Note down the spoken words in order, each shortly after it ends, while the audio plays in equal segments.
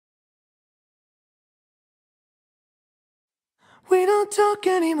We don't talk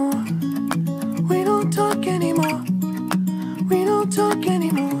anymore. We don't talk anymore. We don't talk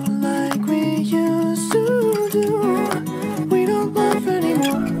anymore like we used to do. We don't laugh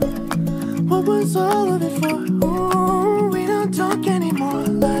anymore. What was all of it for? Ooh, we don't talk anymore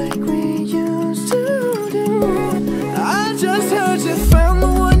like we used to do. I just heard you found the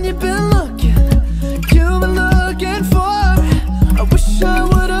one you've been looking for. I wish I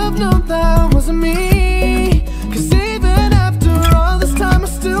would've known that wasn't me. 'Cause even after all this time I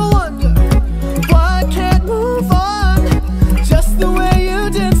still wonder why I can't move on just the way you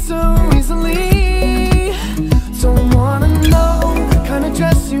did so easily. Don't wanna know the kind of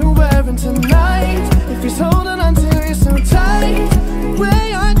dress you're wearing tonight, if he's holding on to you so tight the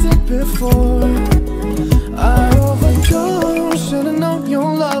way I did before. I overdosed, should've known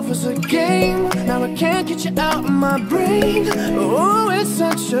your love was a game. Now I can't get you out of my brain. Oh, it's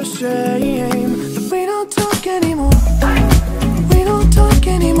such a shame that we don't talk anymore. We don't talk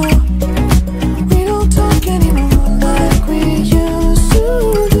anymore. We don't talk anymore like we used to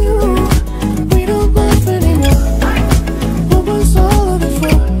do. We don't laugh anymore. What was all of it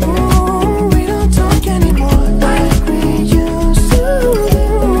for? Oh, we don't talk anymore like we used to do.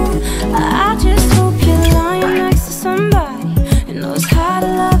 I just hope you're lying next to somebody who knows how to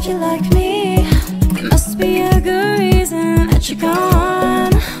love you like me. There must be a good reason that you're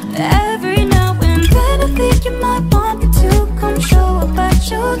gone. Every now and then I think you might want me to come show up at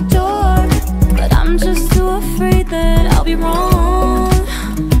your door, but I'm just too afraid that I'll be wrong.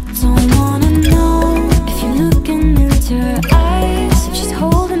 Don't wanna know if you're looking into her eyes, if she's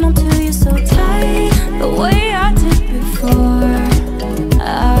holding on to you so tight the way I did before.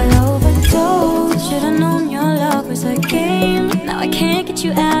 I overdosed, should've known your love was a game. Now I can't get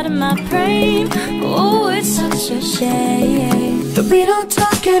you out of my brain. Oh, it's such a shame that we don't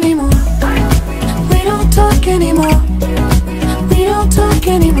talk anymore. We don't talk anymore. We don't talk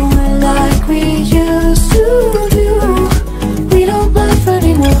anymore like we used to do. We don't laugh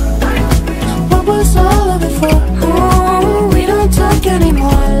anymore. What was all of it for? Oh, we don't talk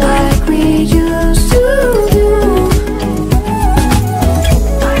anymore like we used to do.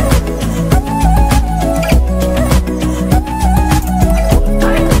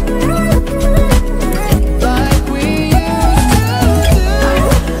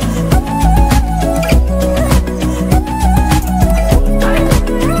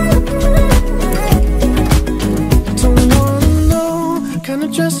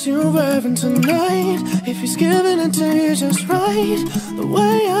 You're wearing tonight, if he's giving it to you just right the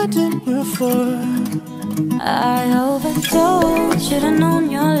way I did before. I overdosed, should've known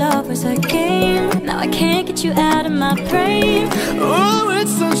your love was a game. Now I can't get you out of my brain. Oh,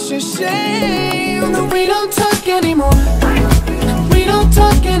 it's such a shame that we don't talk anymore. We don't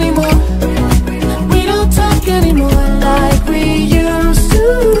talk anymore. We don't talk anymore like we used to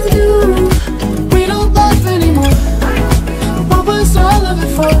do. We don't laugh anymore. What was all of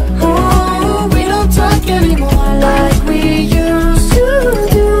it for? Oh, we don't talk anymore like we used to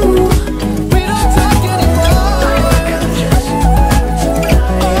do. We don't talk anymore.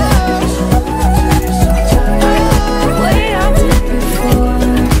 The way I did before.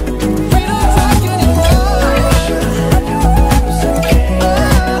 We don't talk anymore.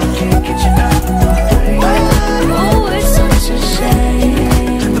 Can't get you out of my brain. Oh, it's such a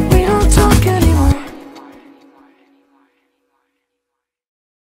shame that we don't talk anymore.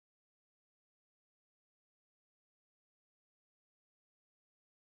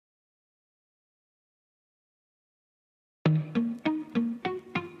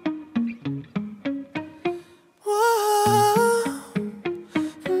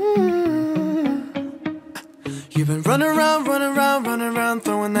 You've been running around,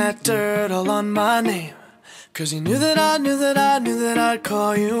 throwing that dirt all on my name. 'Cause you knew that I'd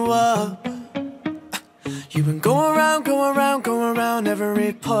call you up. You've been going around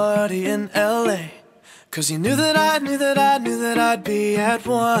every party in LA. 'Cause you knew that I'd be at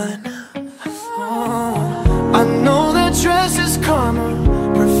one. Oh, I know that dress is karma,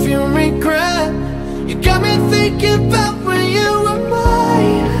 perfume regret. You got me thinking about when you were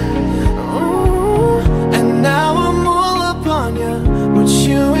mine. Now I'm all up on you, what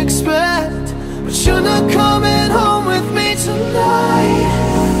you expect? But you're not coming home with me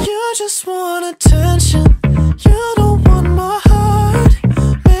tonight. You just want attention, you don't want my heart.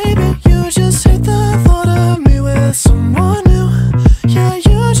 Maybe you just hate the thought of me with someone new. Yeah,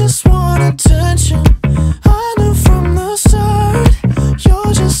 you just want attention, I knew from the start.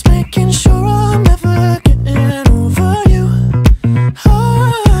 You're just making sure I'm never getting over you.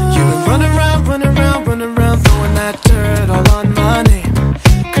 You've been running around throwing that dirt all on my name.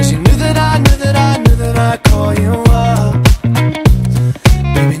 'Cause you knew that I'd call you up.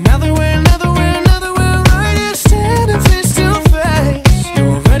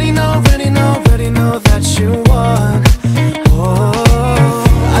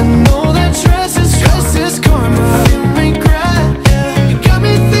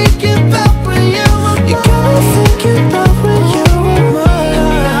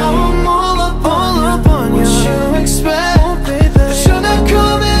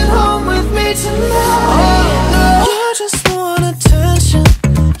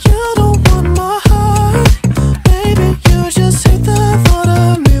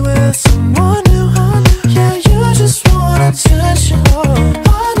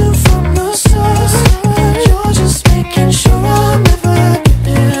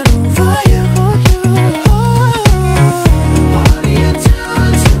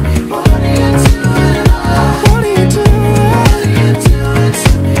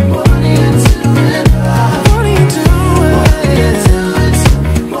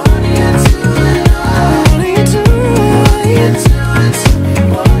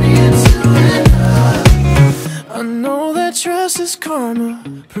 karma,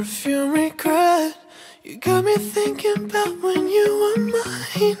 perfume regret. You got me thinking about when you were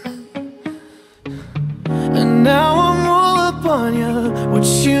mine. And now I'm all up on you, what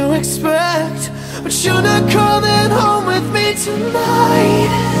you expect. But you're not coming home with me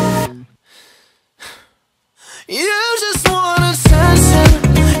tonight. You just want attention,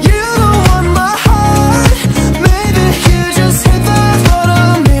 you don't want my heart. Maybe you just hit the thought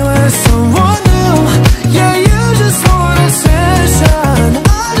of me with someone new. Yeah, you just want attention.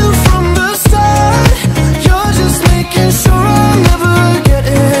 I knew from the start, you're just making sure I'm never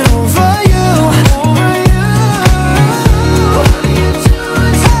getting over you. Over you. What are you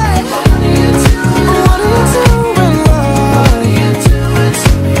doing? Hey. What are you doing? What are you doing, love? What are you doing to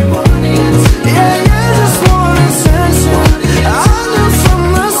me? What are you doing? Yeah, you just want attention. I knew from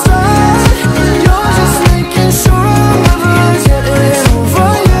the start, you're just making sure I'm never getting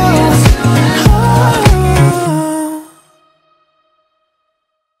over you. Oh.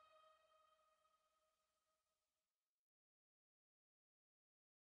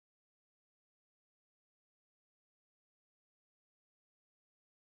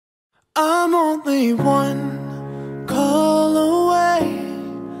 I'm only one call away.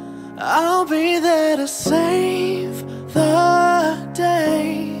 I'll be there to save the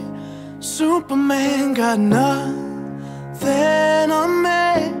day. Superman got nothing on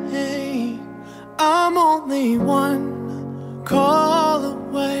me. I'm only one call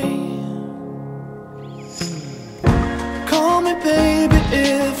away. Call me baby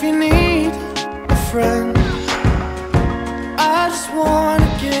if you need a friend. I just wanna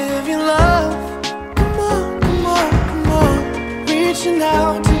give you love. Come on, come on, come on. Reaching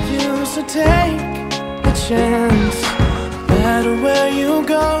out to you, so take a chance. No matter where you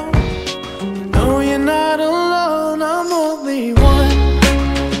go, you know you're not alone. I'm only one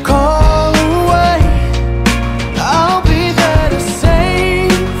call away. I'll be there to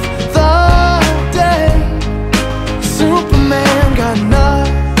save the day. Superman got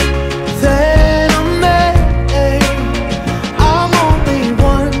nothing on me. I'm only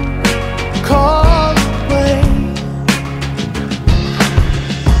one call away.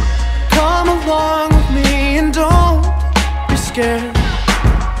 Come along with me and don't be scared.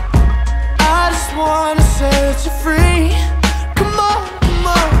 I just wanna set you free. Come on, come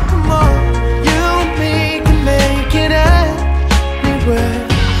on, come on. You and me can make it anywhere.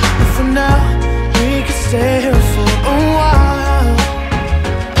 And for now, we can stay here for a while.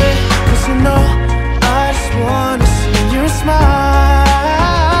 Yeah, 'cause you know, I just wanna see you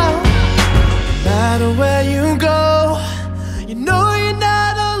smile. No matter where you go, you know you're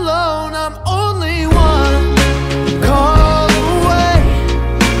not alone. I'm only one call away.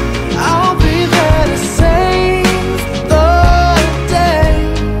 I'll be there to save the day.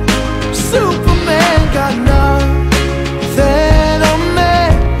 Superman got nothing on me.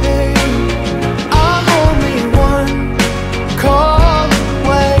 I'm only one call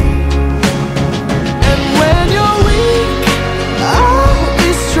away. And when you're weak, I'll be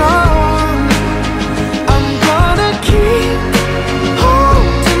strong. I'm gonna keep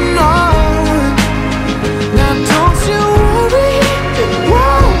holding on. Now don't you worry, it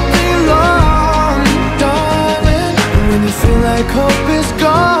won't be long, darling. When you feel like hope is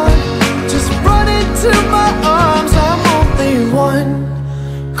gone, just run into my arms. I'm only one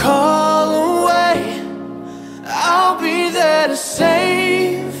call away. I'll be there to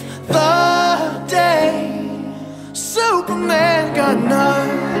save the day. Superman got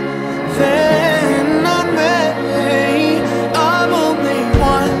nothing on me. I'm only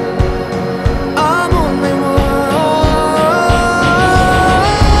one. I'm only one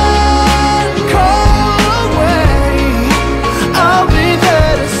call away. I'll be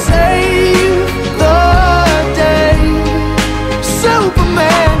there to save the day.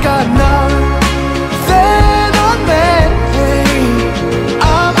 Superman got nothing on me.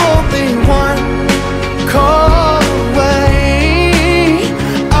 I'm only one call away.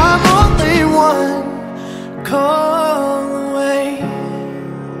 I'm only one call away.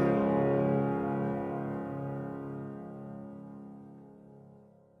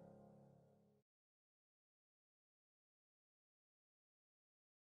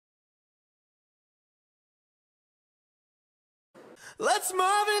 Let's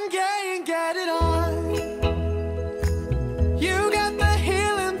Marvin Gaye and get it on. You got the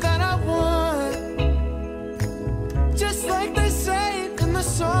healing that I want, just like they say in the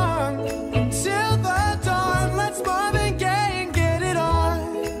song. Until the dawn, let's Marvin Gaye and get it on.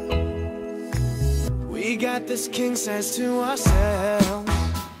 We got this king size to ourselves.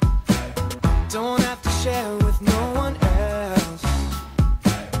 Don't have to share with no one else.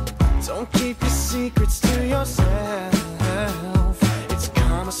 Don't keep your secrets to yourself.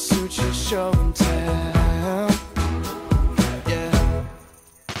 show and tell. Yeah.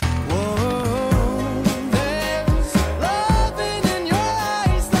 Whoa, there's loving in your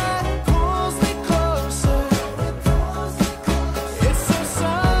eyes that pulls me closer. It's so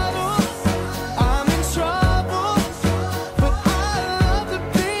subtle, I'm in trouble, but I love to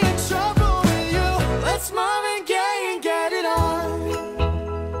be in trouble with you. Let's Marvin Gaye and get it on.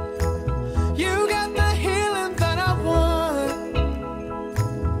 You got the healing that I want,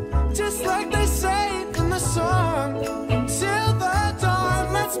 just like they say in the song. Until the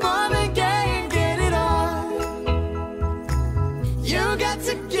dawn, let's Marvin Gaye and get it on. You got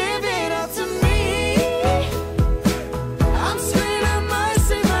to give it up to me. I'm screaming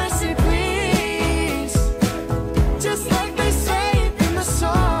mercy, mercy, please, just like they say in the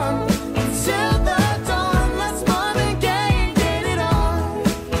song. Until the dawn, let's Marvin Gaye and get it on.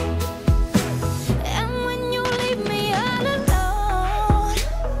 And when you leave me all alone,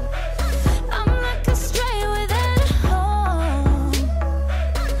 I'm like a stray without a home.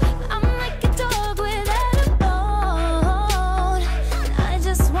 I'm like a dog without a bone. I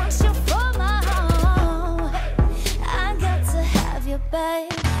just want you for my home. I got to have you, babe.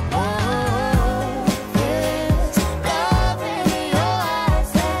 There's love in your eyes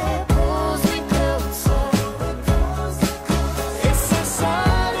that pulls me closer. It's so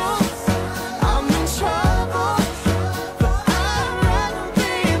subtle, I'm in trouble, but I'd rather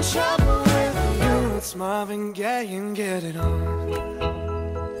be in trouble with you. Let's Marvin Gaye and get it on.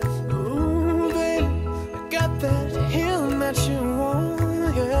 Ooh, baby, I got that healing that you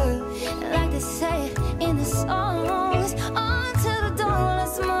want, yeah. Like they say in the songs, on to the dawn,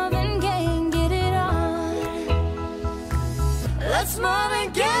 let's Marvin Gaye and get it on. Let's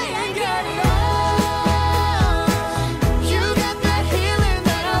Marvin Gaye and get it on. You got that healing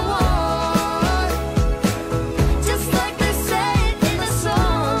that I want, just like they say in the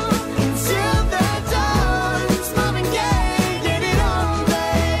song. Until the dawn, let's Marvin Gaye and get it on,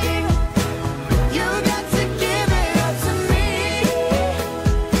 babe. You got to give it up to me.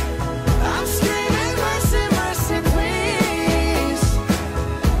 I'm screaming mercy, mercy, please,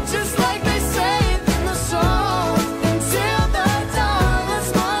 just like they say in the song. Until the dawn, let's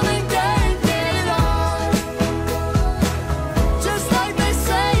Marvin Gaye and get it on, just like they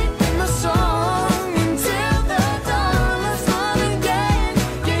say in the song. Until the dawn, let's Marvin Gaye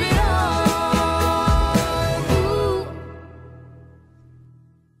and get it on. Ooh.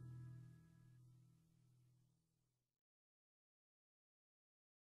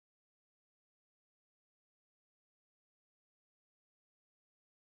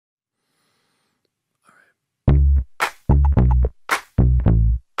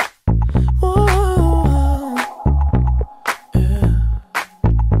 Whoa, yeah.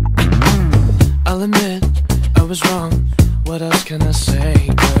 I'll admit I was wrong. What else can I say,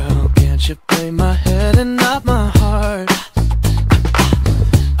 girl? Can't you play my head and not my heart?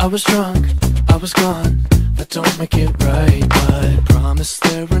 I was drunk, I was gone. That don't make it right, but promise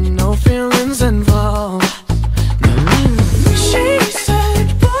there were no feelings involved. No. She said,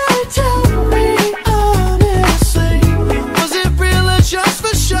 boy, tell me honestly, was it real or just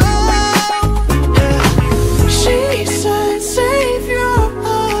for show? Yeah. She said, save your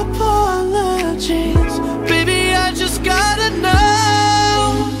apologies, baby, I just gotta know.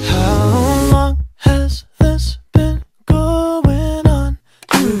 How long has this been going on?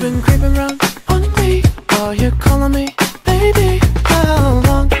 You've been creeping around on me while you're calling me baby. How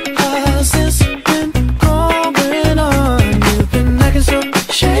long has this been going on? You've been acting so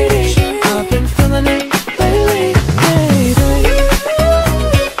shady, I've been feeling it lately, baby.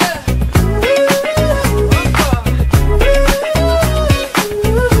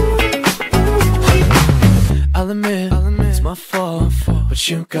 I'll admit it's my fault, but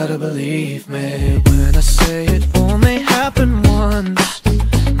you gotta believe me when I say it only happened once.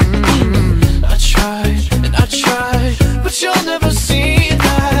 I tried and I tried, but you'll never see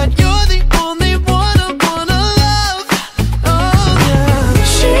that. You're the only one I wanna love. Oh yeah.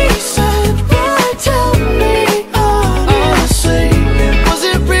 She said, boy, tell me honestly, was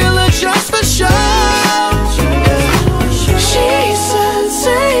it real or just for show? She said,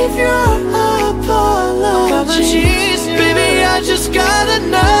 save your apologies, baby, I just gotta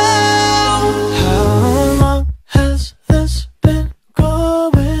know. How long has this been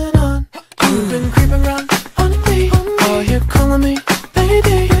going on? You've been creeping around on me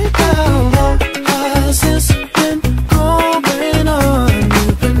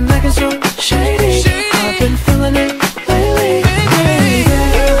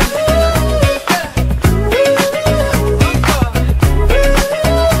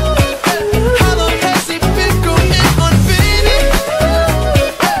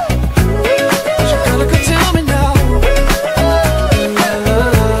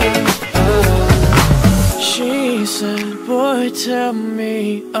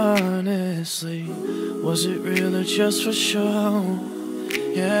just for show.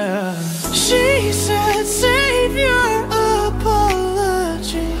 Yeah. She said, save your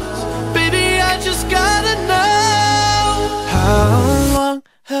apologies. Baby, I just gotta know, how long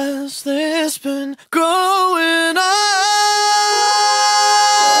has this been going on?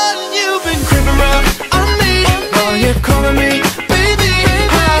 You've been creeping around on me while you're calling me baby.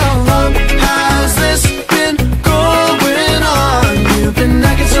 How long has this been going on? You've been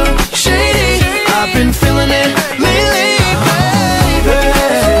acting so shady, I've been feeling it lately, baby.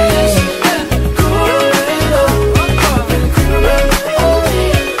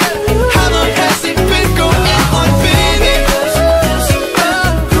 How long has it been going on, baby?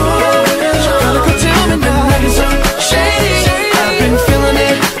 Gotta go tell me now. Acting so shady, I've been feeling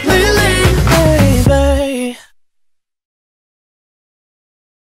it lately, baby.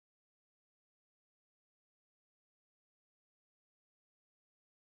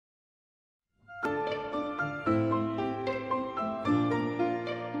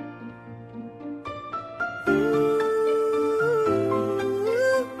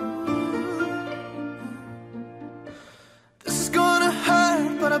 This is gonna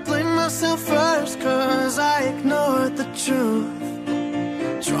hurt, but I blame myself first, 'cause I ignored the truth.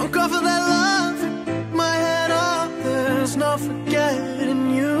 Drunk off of that love, my head up, there's no forgetting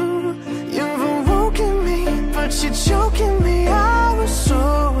you. You've awoken me, but you're choking me. I was so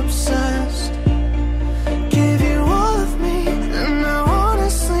obsessed, gave you all of me, and now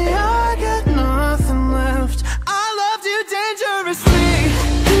honestly I got nothing left. I loved you dangerously,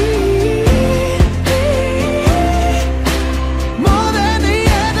 more than the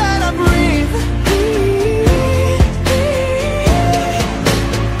air that I breathe.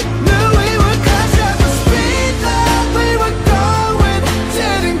 Knew we would crash at the speed that we were going.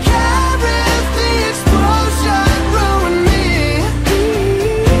 Didn't care if the explosion ruined me.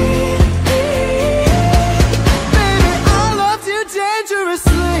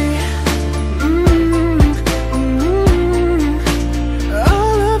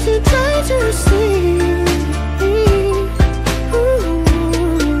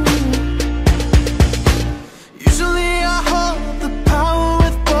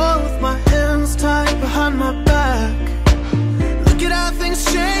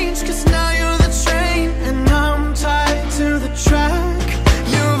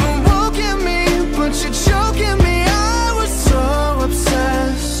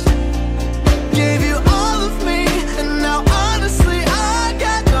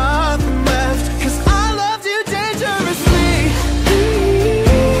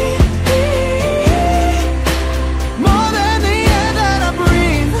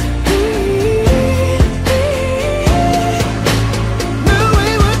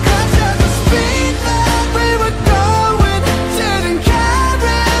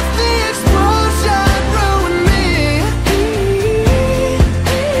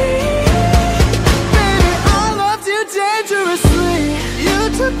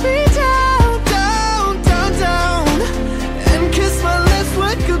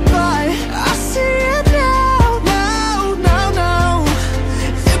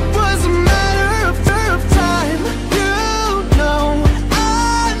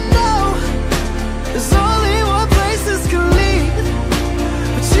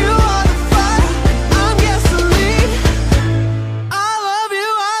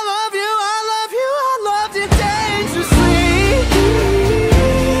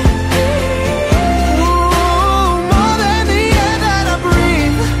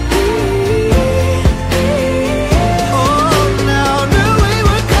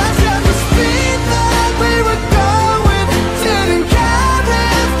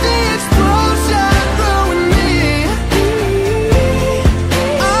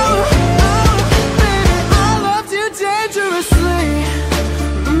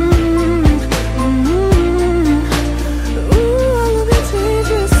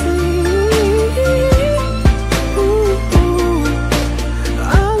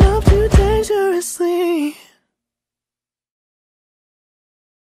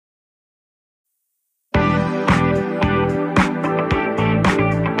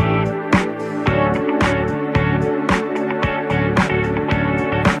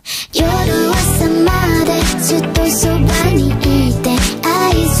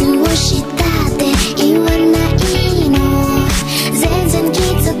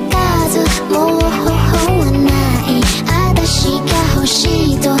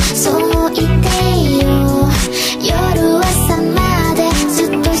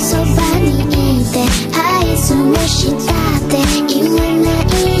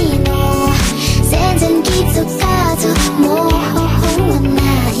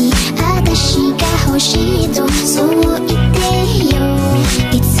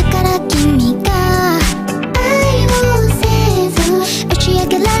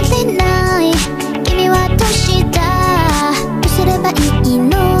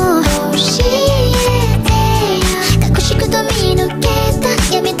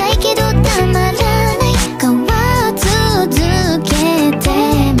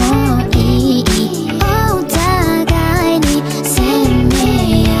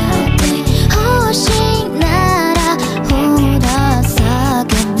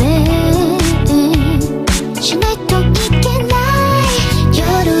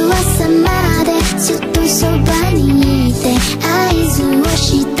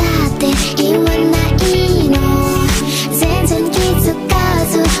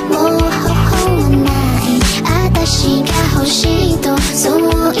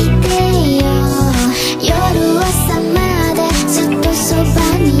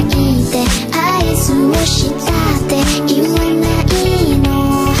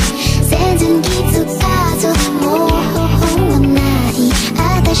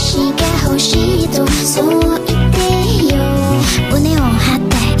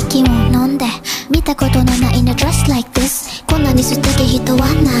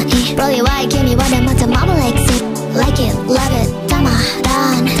 ない Really why 君はでまた Mama likes it Like it, love it たまら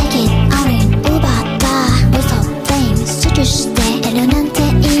ん Take it, own it 奪った Waste of flame 集中しているなんて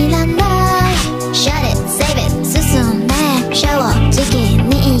いらない Shut it, save it 進め正直に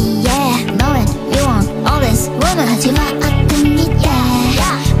言え Know it, you want all this woman 始まってみて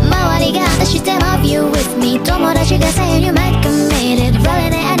周りが私しても You with me 友達が Say you make committed Really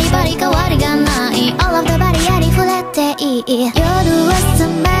ね anybody 変わりがない All of the body ありふれていい夜朝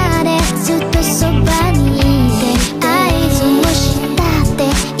までずっとそばにいて合図をしたって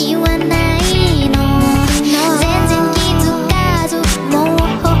言わないの全然気づかずもう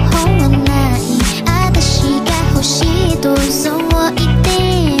方法はない私が欲しいとそう言って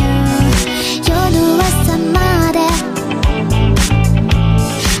よ夜朝まで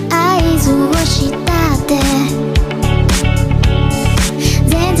合図をしたって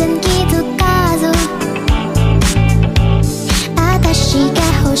全然気づかず私が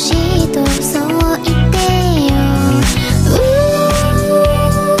欲しいとそう言ってよ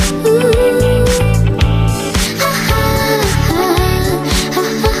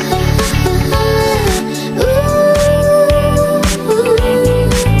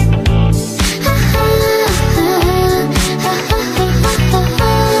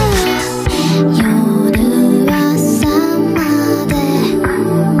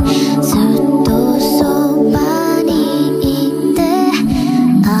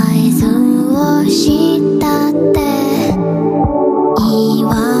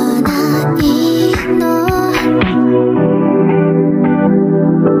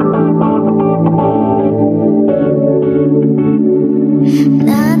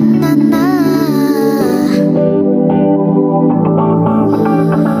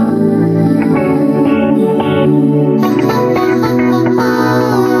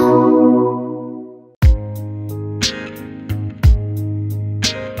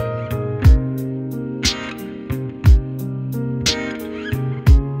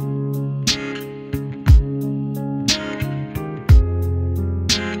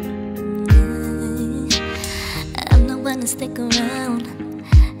Stick around,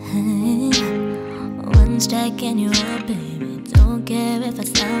 hey. One strike and you're up, baby. Don't care if I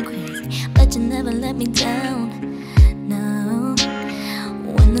sound crazy, but you never let me down. No,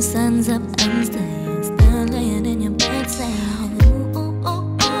 when the sun's up, I'm staying, still laying in your bed saying, ooh, ooh,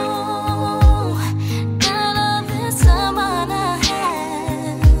 ooh, ooh. Got all this time on our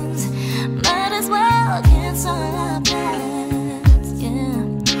hands, might as well cancel our plans.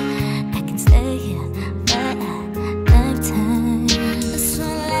 Yeah, I can stay here.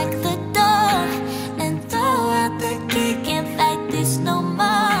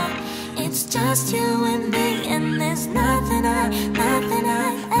 Just you and me, and there's nothing I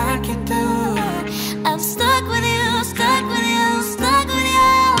can do. I'm stuck with you, stuck with you, stuck with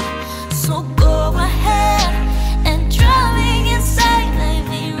you. So go ahead and drive me insane,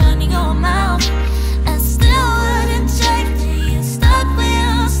 baby, run your mouth. I still wouldn't change you. Stuck with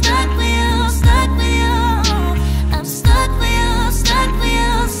you, stuck with you, stuck with you. I'm stuck with you, stuck with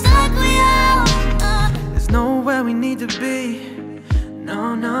you, stuck with you. There's nowhere we need to be.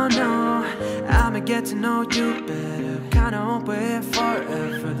 No, no, no, I'ma get to know you better. Kinda hope we're here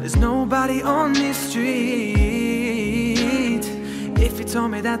forever. There's nobody on this street. If you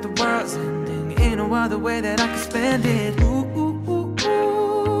told me that the world's ending, ain't no other way that I could spend it. Ooh, ooh, ooh,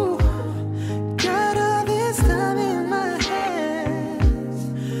 ooh. Got all this time in my hands,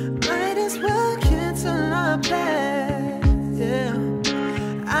 might as well cancel our plans. Yeah,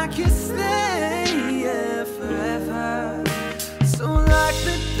 I can stay here forever. So lock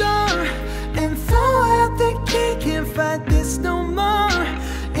the door and throw out the key. Can't fight this no more.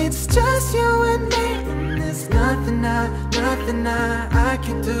 It's just you and me, and there's nothing I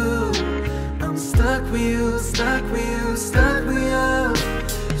can do. I'm stuck with you, stuck with you, stuck with you.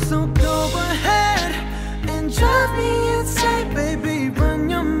 So go ahead and drive me insane, baby, run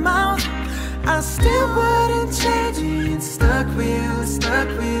your mouth. I still wouldn't change it. Stuck with you, stuck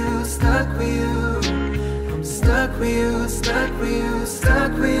with you, stuck with you. Stuck with you, stuck with you,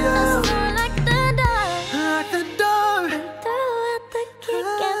 stuck with you. So lock the door, lock the door, throw out the key.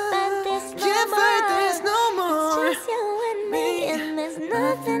 Can't fight this no can't more. fight this no more. It's just you and me, and there's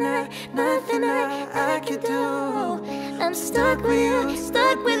nothing I can do. I'm stuck with you,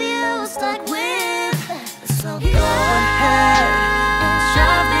 stuck with you, stuck with. So go ahead and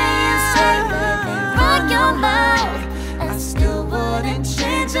drive me insane, baby, run your mouth. I still wouldn't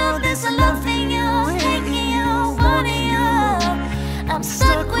change all this loving you, hating you, wanting you. I'm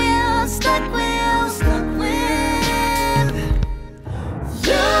stuck with you, stuck with you, stuck with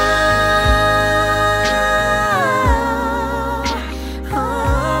you.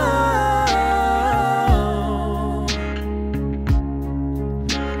 Oh.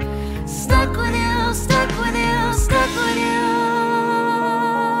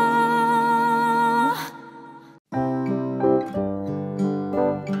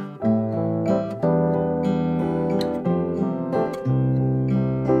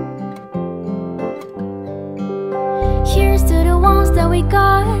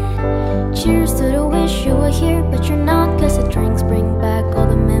 Cheers to the wish you were here, but you're not. Cause the drinks bring back all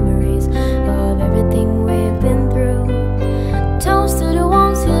the memories of everything we've been through. Toast to the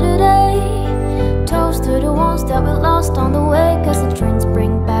ones here today. Toast to the ones that we lost on the way. Cause the drinks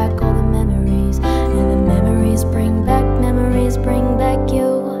bring back all the memories, and the memories bring back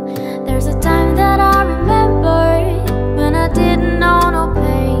you. There's a time that I remember when I didn't know no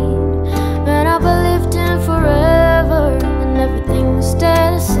pain, when I believed in forever and everything would stay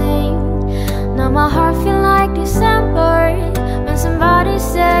the same. Now my heart feel like December when somebody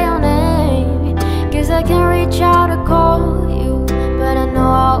say your name. Cause I can't reach out to call you, but I know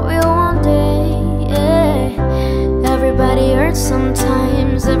I will one day, yeah. Everybody hurts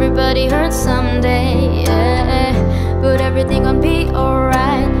sometimes, everybody hurts someday, yeah. But everything gon' be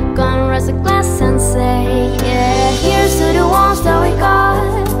alright. Gonna raise a glass and say, yeah. Here's to the ones that we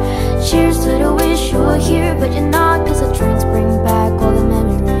got. Cheers to the wish you were here, but you're not. Cause the drinks bring back all the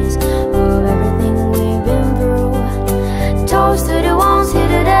memories of everything we've been through. Toast to the ones here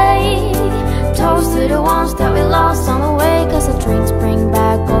today. Toast to the ones that we lost on the way. Cause the drinks bring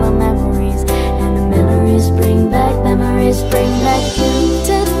back all the memories, and the memories bring back you. Memories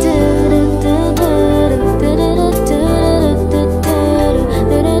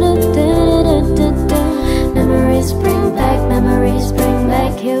bring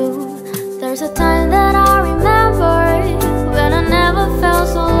back you. There's a time that I remember when I never felt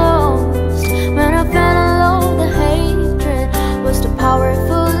so lost. When I felt alone, the hatred was too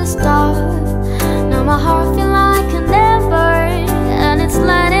powerful to stop. Now my heart feel like an ember, and it's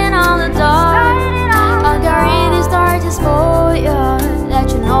lighting on the dark. I'll carry these torches for you, that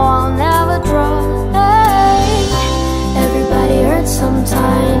you know I'll never drop. Hey. Everybody hurts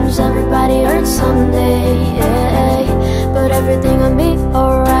sometimes, everybody hurts someday, yeah. But everything will be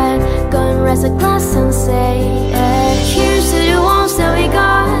alright. Go and raise a glass and say, yeah. Cheers to the ones that we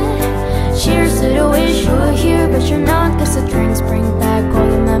got. Cheers to the wish you were here, but you're not. Cause the drinks bring back all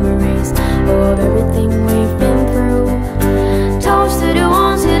the memories of everything we've been through. Toast to the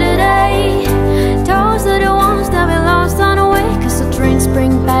ones here today. Toast to the ones that we lost on the way. Cause the drinks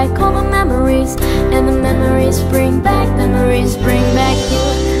bring back all the memories, and the memories bring back you.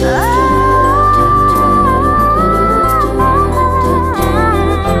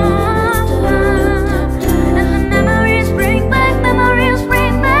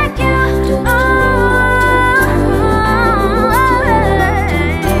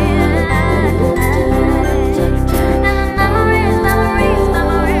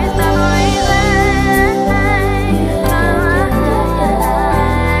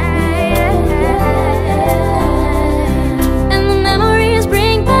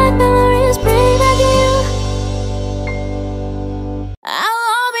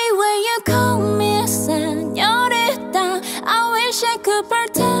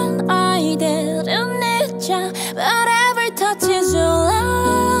 But every touch is your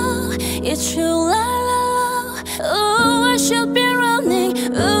love. It's your love. Oh, I should be running.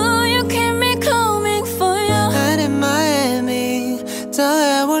 Oh, you keep me coming for you. And in Miami, the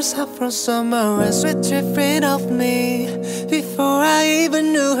air was hot from summer and sweat dripping off me. Before I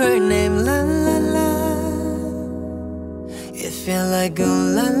even knew her name, la la la. It felt like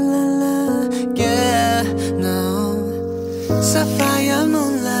oh la la la, yeah, no. Sapphire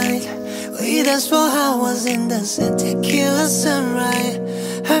moonlight, we danced for hours in the sun, tequila sunrise.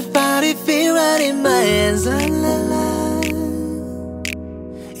 Her body feel right in my hands, la la la.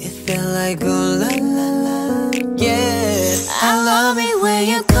 It felt like oh la la la, yeah. I love it when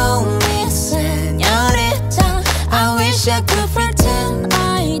you call me señorita. I wish I could pretend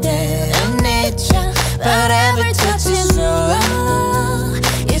I didn't need ya, but every touch is your love.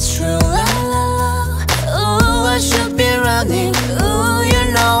 It's true, la la la. Oh, I should be running. Oh, you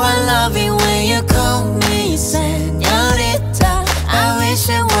know I love it when you call me señorita. I wish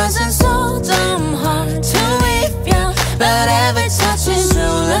it wasn't so damn hard to leave ya, but every touch is true,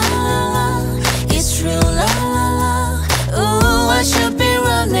 la la la. It's true, la la la. Oh, I should be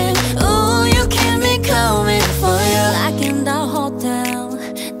running. Oh, you keep me coming for you. Like in the hotel,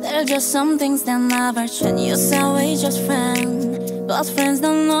 there are just some things that never change. You say we just friends, but friends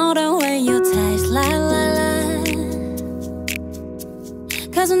don't know the way you taste, la la la.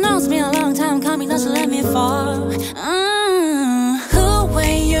 Cause I know it's been a long time coming, doesn't let me fall. Who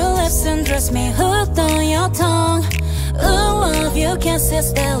when you lips and dress me hooked on your tongue. Ooh, love you can't sit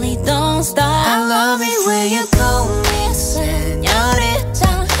steadily, don't stop. I love it when you call me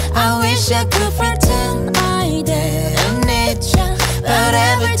señorita. I wish I could pretend I didn't need ya, but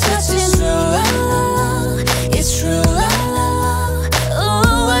every touch is true, la la la. It's true, la la la.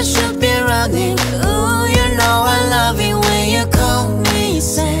 Oh, I should be running. Ooh, you know I love it when you call me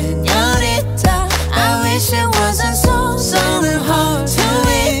señorita.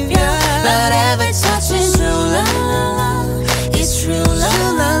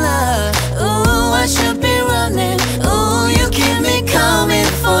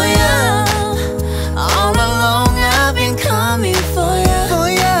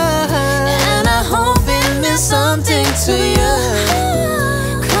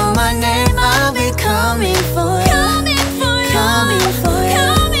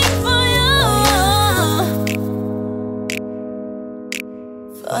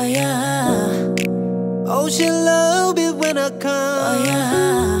 Oh yeah. Oh, she love it when I come. Oh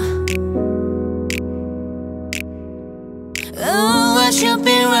yeah. Oh, I should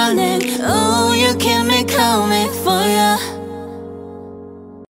be running. Oh, you keep me coming for ya.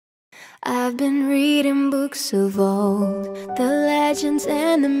 I've been reading books of old, the legends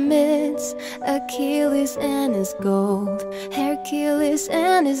and the myths, Achilles and his gold, Hercules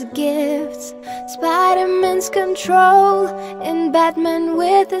and his gifts, Spider-Man's control, and Batman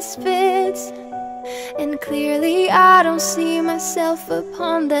with his fits. And clearly I don't see myself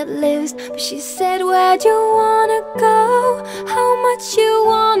upon that list. But she said, where'd you wanna go? How much you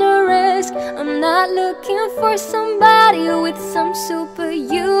wanna risk? I'm not looking for somebody with some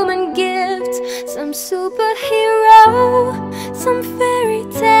superhuman gift, some superhero, some fairy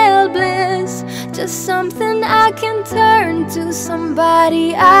tale bliss. Just something I can turn to,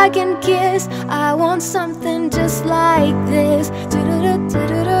 somebody I can kiss. I want something just like this.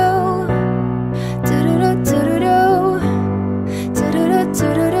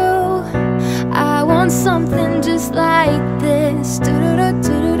 I want something just like this.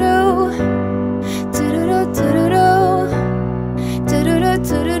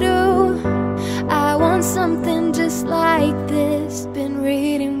 I want something just like this. Been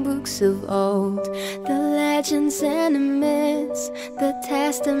reading books of old, the legends and the myths, the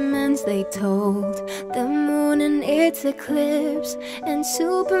testaments they told, the moon and its eclipse, and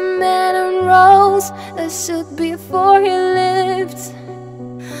Superman unrolls a suit before he lived.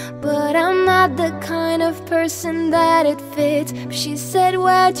 But I'm not the kind of person that it fits. She said,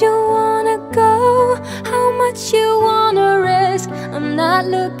 where'd you wanna go? How much you wanna risk? I'm not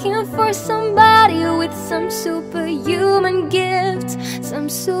looking for somebody with some superhuman gift, some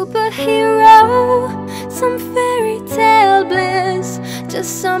superhero, some fairy tale bliss.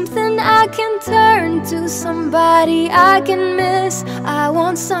 Just something I can turn to, somebody I can miss. I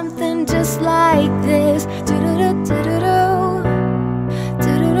want something just like this.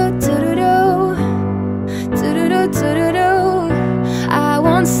 I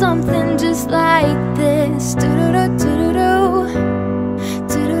want something just like this.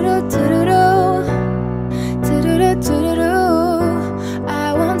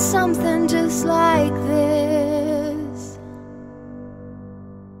 I want something just like this.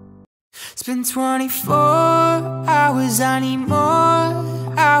 It's been 24 hours, I need more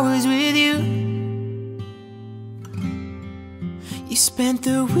hours with you. You spent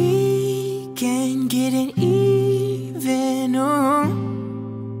the weekend getting even, oh.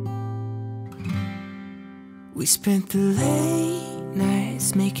 We spent the late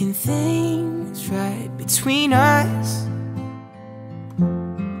nights making things right between us.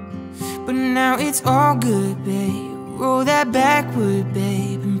 But now it's all good, babe. Roll that backward,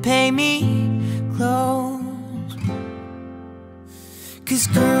 babe, and pay me close. Cause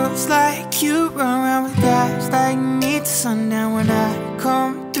girls like you run around with guys like me till sundown. When I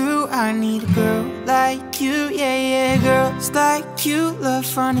come through, I need a girl like you, yeah, yeah. Girls like you love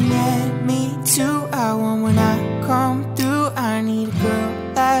running at me too. I want when I come through, I need a girl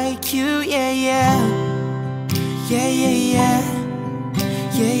like you, yeah, yeah. Yeah, yeah, yeah.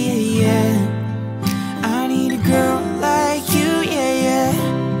 Yeah, yeah, yeah. I need a girl like you, yeah, yeah.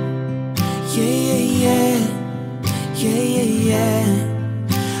 Yeah, yeah, yeah. Yeah, yeah, yeah.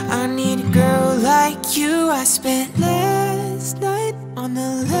 I need a girl like you. I spent last night on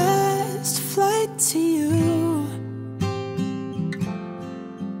the last flight to you.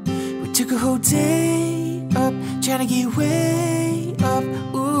 We took a whole day up, trying to get way up,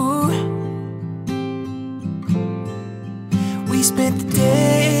 ooh. We spent the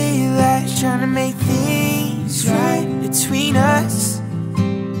daylight trying to make things right between us.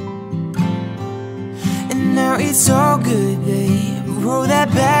 And now it's all good, babe. Roll that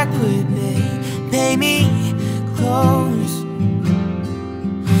backward, babe. Pay me close.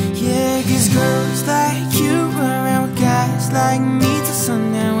 Yeah, cause girls like you run around with guys like me till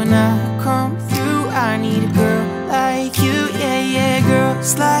sundown. When I come through, I need a girl like you, yeah, yeah.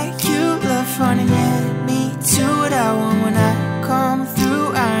 Girls like you love running at me too. What I want when I come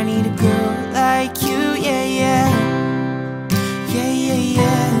through, I need a girl like you, yeah, yeah. Yeah, yeah,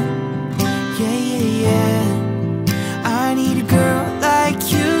 yeah. Yeah, yeah, yeah. I need a girl like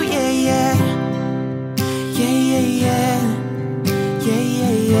you, yeah, yeah. Yeah, yeah, yeah. Yeah,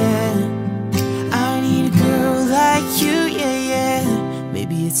 yeah, yeah. I need a girl like you, yeah, yeah.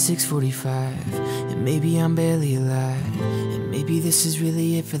 Maybe it's 6:45, and maybe I'm barely alive, and maybe this is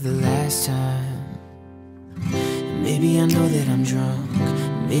really it for the last time. And maybe I know that I'm drunk,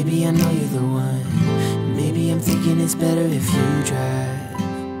 maybe I know you're the one. Maybe I'm thinking it's better if you drive.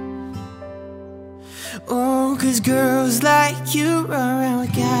 Oh, 'cause girls like you run around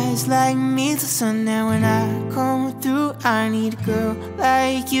with guys like me till sundown. When I come through, I need a girl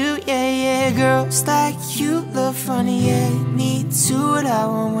like you, yeah, yeah. Girls like you look funny, yeah, me too. What I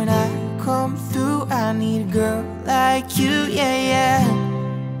want when I come through, I need a girl like you, yeah, yeah.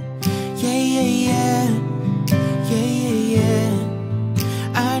 Yeah, yeah, yeah. Yeah, yeah, yeah.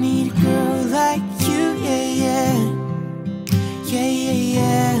 I need a girl like you, yeah, yeah. Yeah, yeah,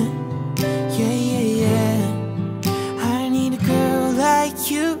 yeah. Yeah, yeah, yeah. I need a girl like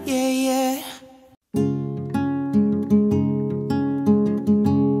you, yeah, yeah.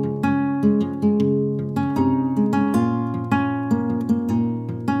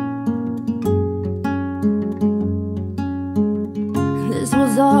 This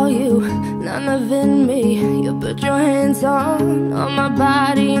was all you, none of it me. You put your hands on my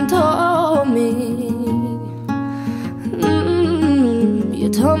body and told me. You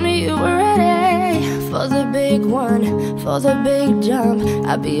told me you were ready for the big one, for the big jump.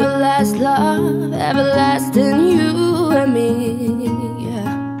 I'd be your last love, everlasting, you and me,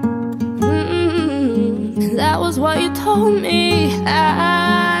 yeah. That was what you told me.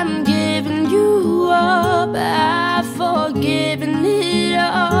 I'm giving you up, I've forgiven it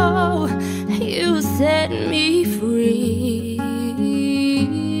all. You set me free,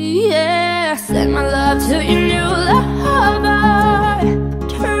 yeah. Send my love to your new lover,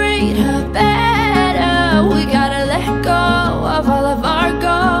 treat her better. We gotta let go of all of our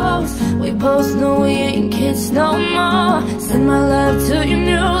goals. We both know we ain't kids no more. Send my love to your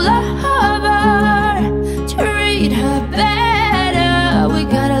new lover, treat her better. We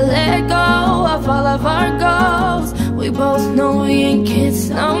gotta let go of all of our goals. We both know we ain't kids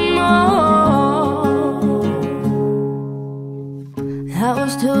no more. I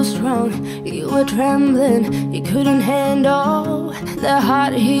was too strong, you were trembling. You couldn't handle the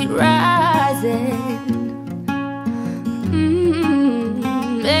hot heat rising.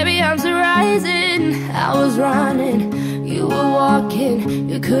 Baby, arms are rising. I was running, you were walking.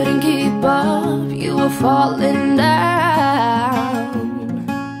 You couldn't keep up, you were falling down.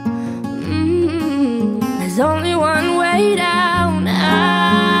 There's only one way down.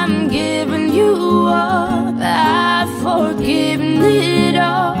 I'm giving you up, I've forgiven it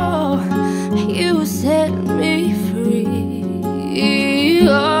all. You set me free,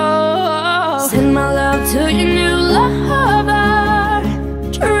 oh. Send my love to your new lover,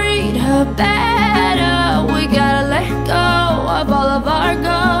 treat her better. We gotta let go of all of our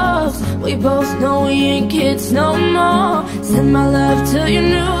goals. We both know we ain't kids no more. Send my love to your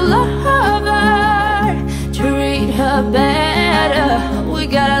new lover, treat her better. We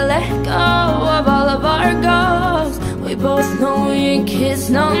gotta let go of all of our goals. We both know we ain't kids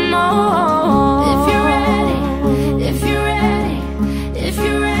no more. If you're ready, if you're ready, if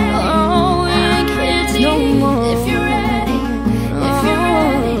you're ready, oh, we ain't kids no more. If you're ready, if you're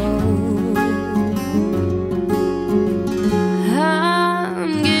ready,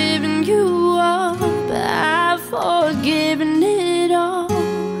 I'm giving you up, I've forgiven it all.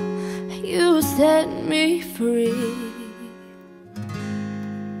 You set me free.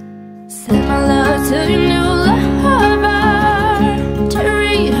 Send my love to your new lover,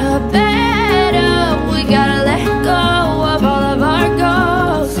 treat her better. We gotta let go of all of our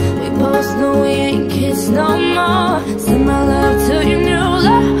goals. We both know we ain't kids no more. Send my love to your new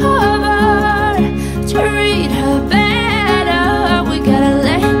lover, treat her better. We gotta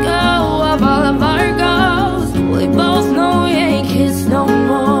let go of all of our goals. We both know we ain't kids no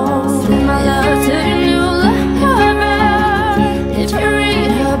more. Send my love to your new lover,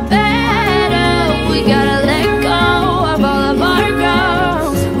 treat her better. We gotta let go of all of our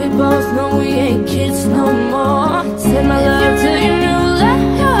goals. We both know we ain't kids no more. Send my love to your new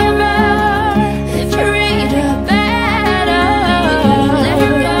lover, treat her better. We gotta let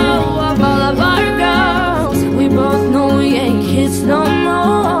go of all of our goals. We both know we ain't kids no more.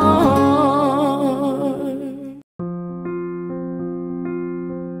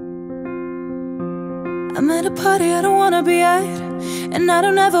 I'm at a party I don't wanna be at, and I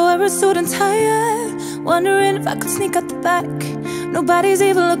don't ever wear a suit and tie. Wondering if I could sneak out the back. Nobody's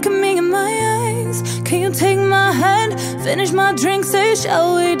even looking me in my eyes. Can you take my hand, finish my drink, say shall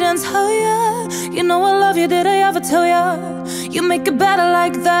we dance, oh yeah. You know I love you, did I ever tell ya? You make it better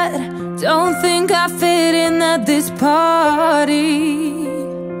like that. Don't think I fit in at this party.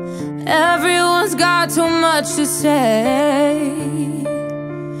 Everyone's got too much to say.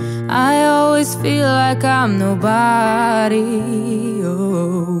 I always feel like I'm nobody,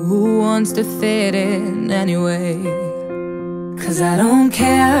 oh, who wants to fit in anyway? 'Cause I don't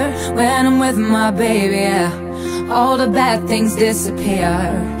care when I'm with my baby, yeah. All the bad things disappear,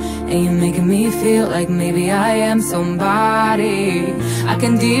 And you're making me feel like maybe I am somebody. I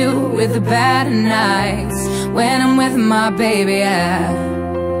can deal with the bad nights when I'm with my baby, yeah.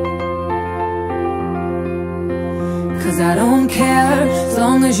 'Cause I don't care, as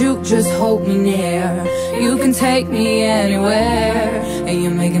long as you just hold me near. You can take me anywhere. And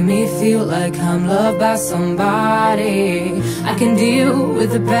you're making me feel like I'm loved by somebody. I can deal with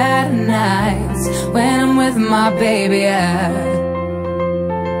the bad nights when I'm with my baby, yeah.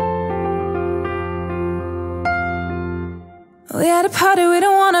 We at a party we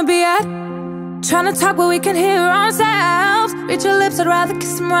don't wanna be at, trying to talk but we can hear ourselves. Reach your lips, I'd rather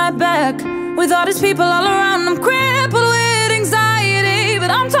kiss them right back. With all these people all around, I'm crippled with anxiety, but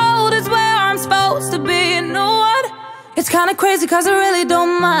I'm told it's where I'm supposed to be. You know what? It's kinda crazy 'cause I really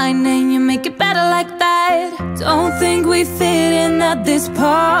don't mind, and you make it better like that. Don't think we fit in at this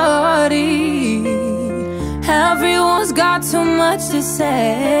party. Everyone's got too much to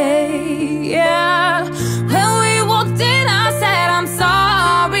say, yeah. When we walked in I said I'm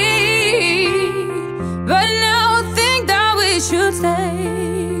sorry, but now I think that we should stay.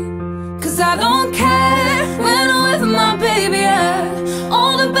 'Cause I don't care when I'm with my baby, yeah.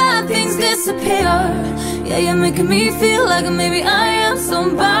 All the bad things disappear. Yeah, you're making me feel like maybe I am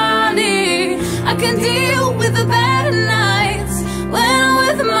somebody. I can deal with the bad nights when I'm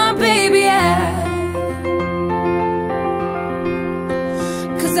with my baby, yeah.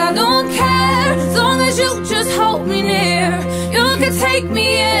 'Cause I don't care, as long as you just hold me near. You can take me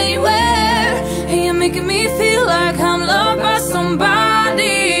anywhere. And you're making me feel like I'm loved by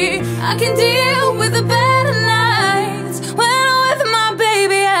somebody. I can deal with the bad nights when I'm with my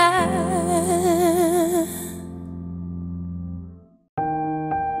baby, yeah.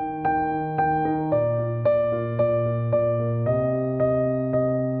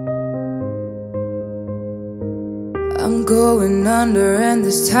 I'm going under, and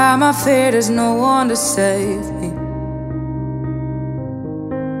this time I fear there's no one to save me.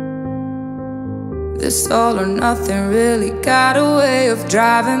 This all or nothing really got a way of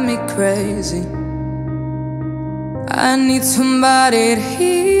driving me crazy. I need somebody to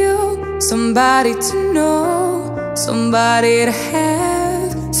heal, somebody to know, somebody to have,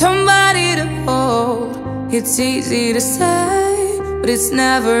 somebody to hold. It's easy to say, but it's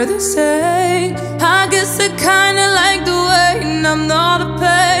never the same. I guess I kinda like the wait, and I'm not a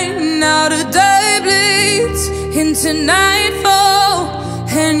pain. Now the day bleeds into nightfall,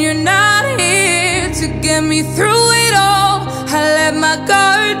 and you're not here to get me through it all. I let my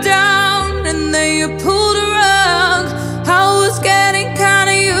guard down, and then you pulled a rug. I was getting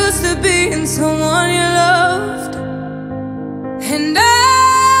kinda used to being someone you loved, and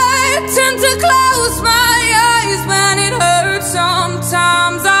I tend to close my eyes when it hurts.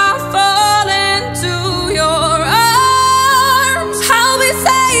 Sometimes I fall into your arms. I'll be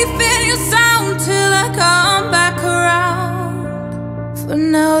safe in your sound till I come back around. For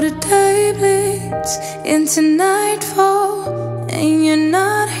now the day bleeds into nightfall, and you're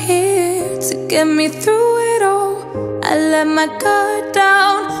not here to get me through it all. I let my guard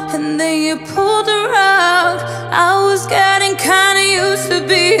down, and then you pulled the rug. I was getting kinda used to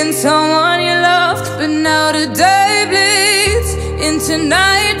being someone you loved, but now the day bleeds into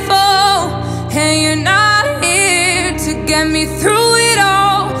nightfall, and you're not here to get me through it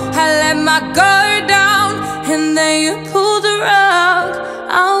all. I let my guard down, and then you pulled the rug.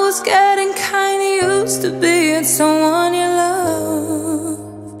 I was getting kinda used to being someone you loved.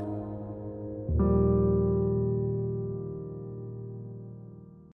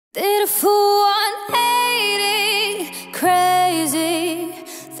 Did a full 180, crazy,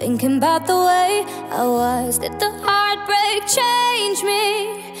 thinking about the way I was. Did the heartbreak change me?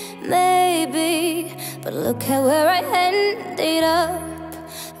 Maybe, but look at where I ended up.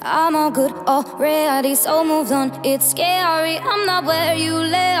 I'm all good already, so moved on. It's scary, I'm not where you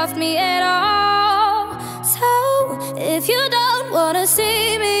left me at all. So, if you don't wanna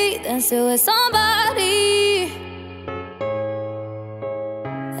see me, then still with somebody.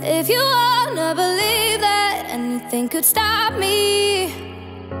 If you wanna believe that anything could stop me,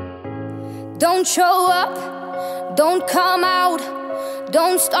 don't show up, don't come out,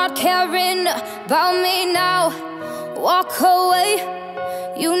 don't start caring about me now. Walk away,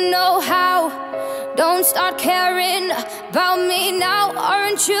 you know how. Don't start caring about me now.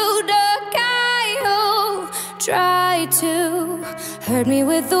 Aren't you the guy who tried to hurt me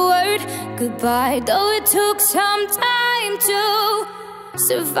with the word goodbye? Though it took some time to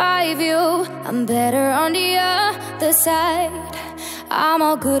survive you, I'm better on the other side. I'm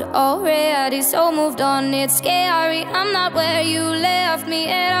all good already, so moved on. It's scary, I'm not where you left me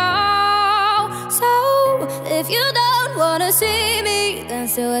at all. So if you don't don't wanna see me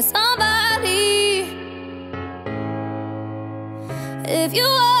dancing with somebody, if you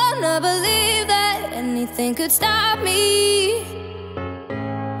wanna believe that anything could stop me,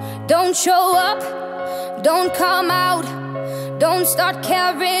 don't show up, don't come out, don't start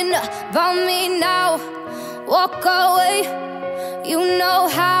caring about me now. Walk away, you know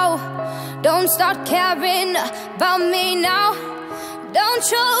how. Don't start caring about me now. Don't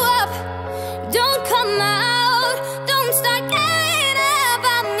show up, don't come out, don't start caring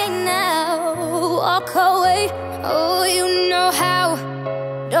about me now. Walk away, oh you know how.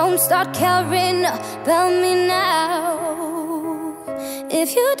 Don't start caring about me now.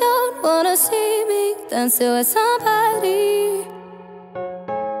 If you don't wanna see me dancing with somebody,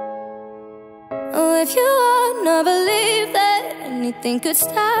 oh if you wanna believe that anything could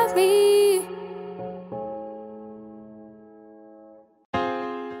stop me,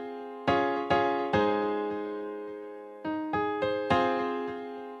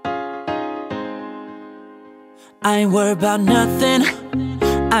 I ain't worried about nothing,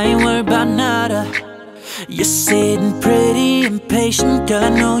 I ain't worried about nada. You're sitting pretty impatient, girl, I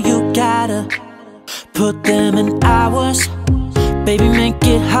know you gotta put them in hours, baby make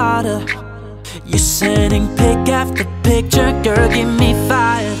it harder. You're sending pic after picture, girl, get me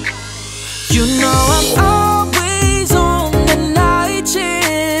fired. You know I'm always on the night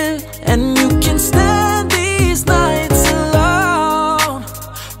shift, and you can stand these nights alone.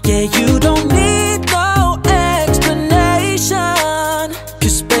 Yeah, you don't need no explanation,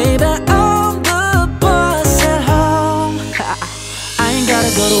 'cause baby I'm the boss at home. I ain't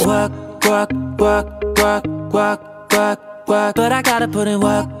gotta go to work, work, work, work, work, work, work, but I gotta put in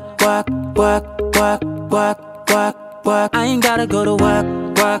work, work, work, work, work, work, work. I ain't gotta go to work,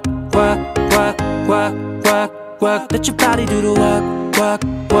 work, work, work, work, work, work. Let your body do the work, work,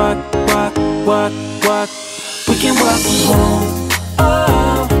 work, work, work, work. We can work from home,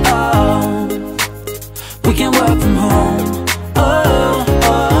 oh, oh. We can work from home, oh,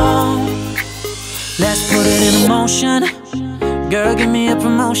 oh. Let's put it in motion, girl, give me a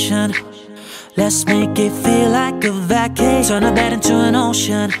promotion. Let's make it feel like a vacation, turn a bed into an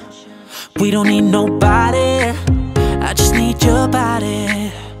ocean. We don't need nobody, I just need your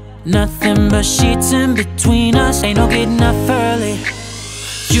body. Nothing but sheets in between us, ain't no getting up early.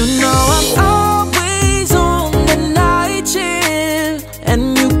 You know I'm always on the night shift,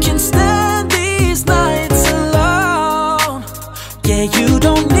 and you can stand these nights alone. Yeah, you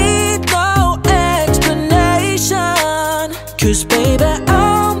don't need no explanation, 'cause baby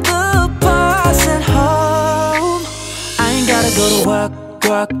I'm the boss at home. I ain't gotta go to work,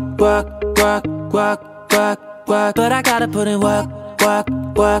 work, work, work, work, work, work, but I gotta put in work, work,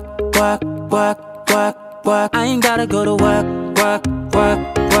 work, work, work, work, work. I ain't gotta go to work, work, work,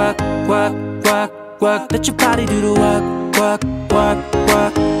 work, work, work, work. Let your body do the work, work, work,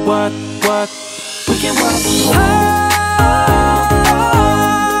 work, work, work. We can work from home.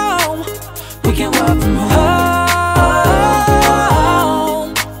 We can work from home.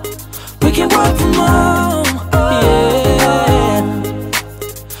 We can work from home. Yeah.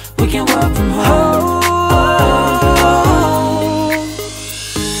 We can work from home.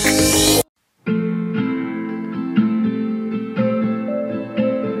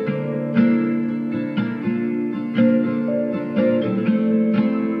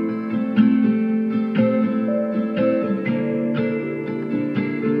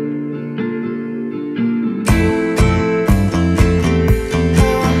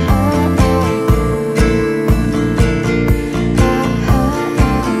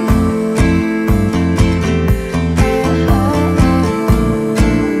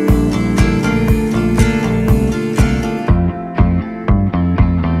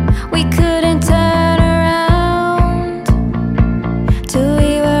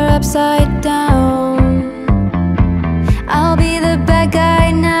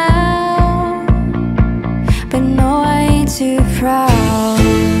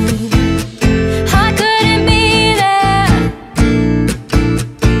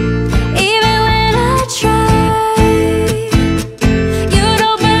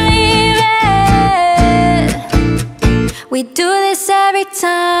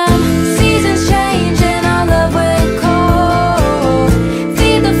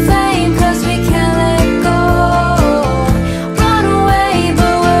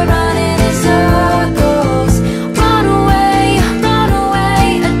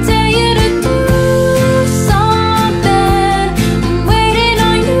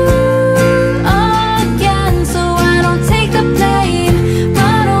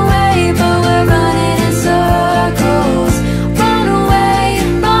 run away,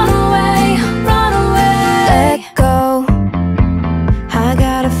 run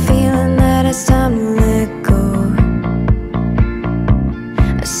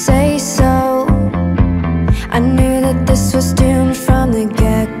say so. I knew that this was doomed from the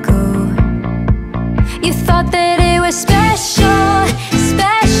get-go. You thought that it was special,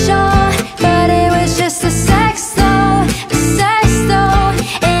 special, but it was just the sex though,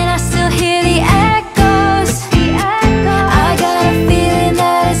 and I still hear the echoes. I got a feeling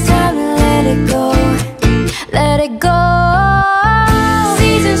that it's time to let it go, let it go.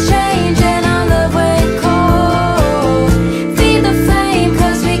 Seasons change and our love went cold. Feed the flame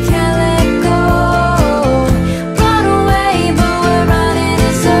 'cause we can't let go. Run away, but we're running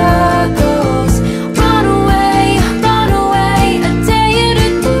in circles. Run away, I dare you to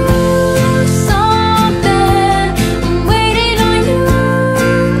do something. I'm waiting on you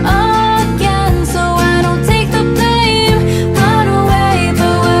again, so I don't take the blame. Run away,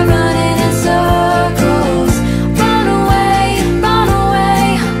 but we're running in circles. Run away, run away,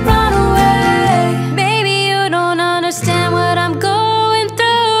 run away. Baby, you don't understand what I'm going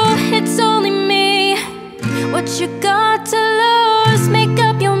through. It's only me. What you got to lose? Make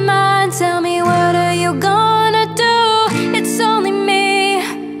up your mind. Tell me, what are you gonna do? It's only me.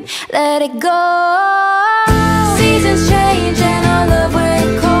 Let it go. Seasons change and our love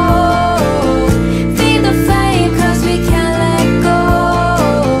went cold. Feed the flame 'cause we can't let go.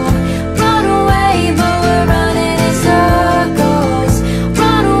 Run away, but we're running in circles.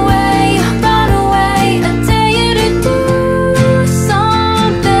 Run away, I dare you to do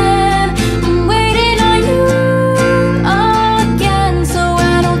something. I'm waiting on you again, so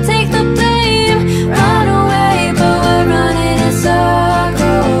I don't take the blame. Run away, but we're running in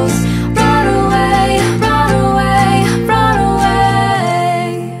circles. Run away, run away, run away.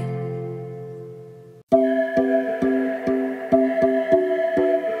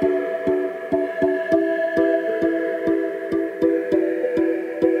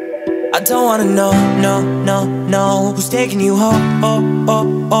 I don't wanna know, no, no, no, who's taking you home,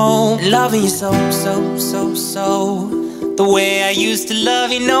 loving you so, so, so, so. The way I used to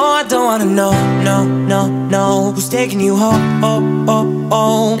love you, no, I don't wanna know, no, no, no, who's taking you home,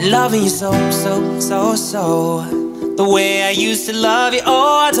 loving you so, so, so, so. The way I used to love you,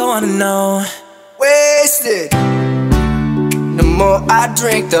 oh, I don't wanna know. Wasted. The more I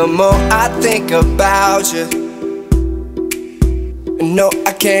drink, the more I think about you. No,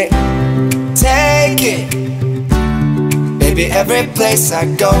 I can't take it. Baby, every place I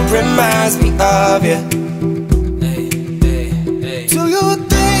go reminds me of you. Do you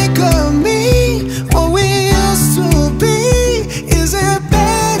think of me, what we used to be? Is it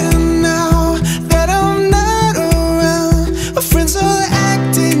better now that I'm not around? My friends are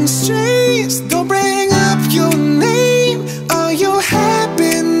acting strange, don't bring up your name. Are you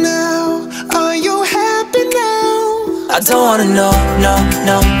happy now? Are you happy now? I don't wanna know, no,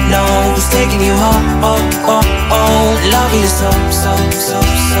 no, no, who's taking you home, loving you so, so, so,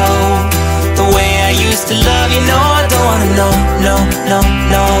 so. The way I used to love you, no, I don't wanna know, no, no,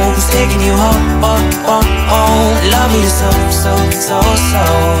 no, who's taking you home, loving you so, so, so, so.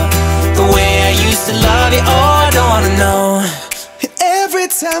 The way I used to love you, oh, I don't wanna know. Every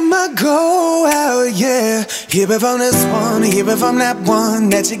time I go out, yeah, hear it from this one, hear it from that one,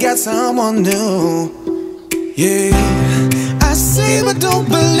 that you got someone new. Yeah, I see but don't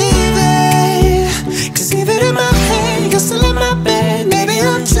believe it, 'cause even in my head, you're still in my bed. Maybe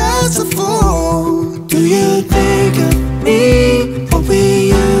I'm just a fool. Do you think of me, what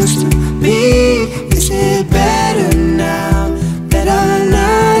we used to be? Is it better now that I'm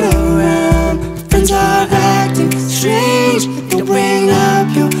not around? Friends are acting strange, don't bring up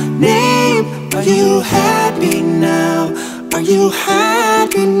your name. Are you happy now? Are you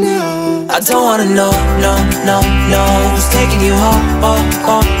happy now? I don't wanna know, no, no, no, who's taking you home,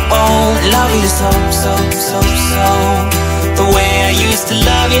 loving you so, so, so, so. The way I used to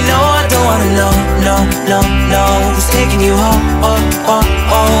love you, no, I don't wanna know, no, no, no, who's taking you home,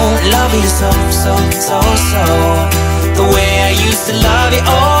 loving you so, so, so, so. The way I used to love you,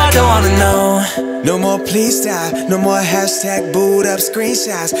 oh, I don't wanna know. No more please stop, no more hashtag booed up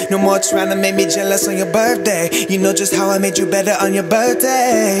screenshots. No more trying to make me jealous on your birthday. You know just how I made you better on your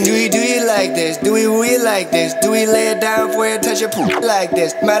birthday. Do you like this? Do we really like this? Do we lay it down for you, touch your poop like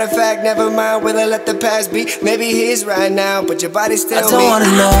this? Matter of fact, never mind, will I let the past be? Maybe he's right now, but your body's still me. I don't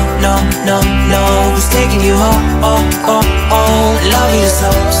wanna know, no, no, no, who's taking you home, loving you so,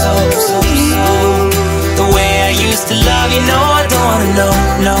 so, so, so. The way I used to love you, no, I don't wanna know,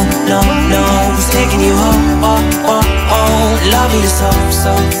 no, no, no, who's taking you home, loving you so,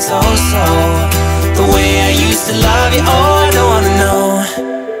 so, so, so. The way I used to love you, oh, I don't wanna know.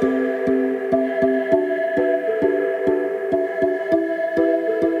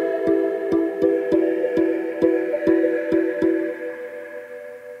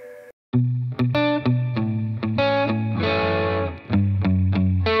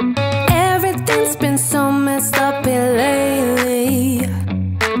 so messed up here lately.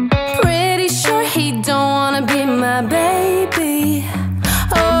 Pretty sure he don't wanna be my baby.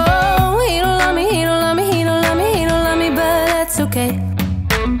 Oh, he don't love me, he don't love me, he don't love me, he don't love me, but that's okay.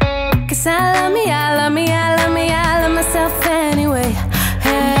 'Cause I love me, I love me, I love me, I love myself anyway.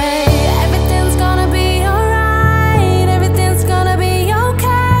 Hey, everything's gonna be alright, everything's gonna be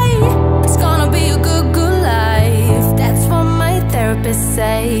okay. It's gonna be a good, good life. That's what my therapist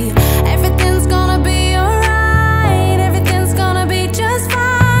say. Everything's gonna be alright, everything's gonna be just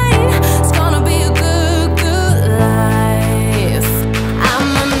fine. It's gonna be a good, good life. I'm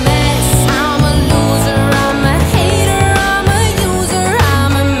a mess, I'm a loser, I'm a hater, I'm a user,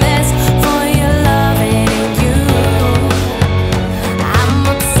 I'm a mess for your loving you. I'm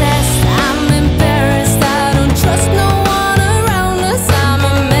obsessed, I'm embarrassed, I don't trust no one around us. I'm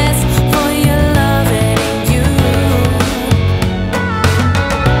a mess for your loving you.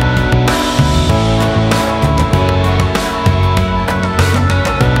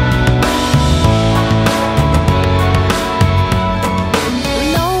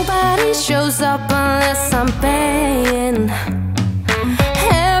 Nobody shows up unless I'm paying.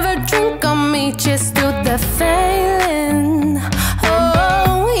 Ever drink on me just to the failing.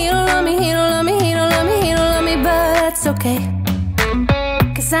 Oh, he don't love me, he don't love me, he don't love me, he don't love me, but that's okay.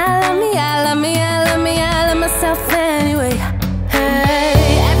 'Cause I love me, I love me, I love me, I love myself anyway.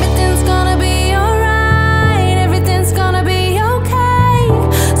 Hey, everything's gonna be alright, everything's gonna be okay.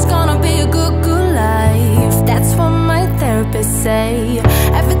 It's gonna be a good, good life. That's what my therapist say.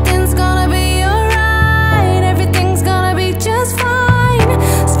 Everything's gonna be alright, everything's gonna be just fine.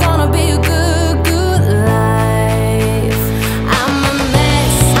 It's gonna be a good, good life. I'm a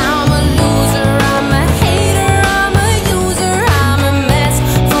mess, I'm a loser, I'm a hater, I'm a user, I'm a mess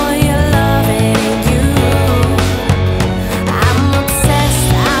for your loving you. I'm obsessed,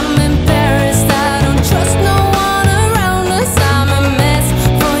 I'm embarrassed, I don't trust no one around us. I'm a mess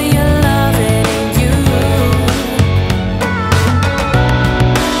for your loving you.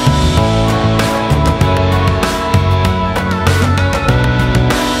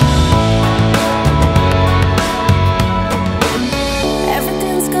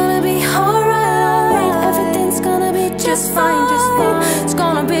 Everything's gonna be alright, everything's gonna be just fine, just fine. It's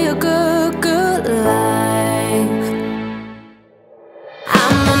gonna be a good, good life.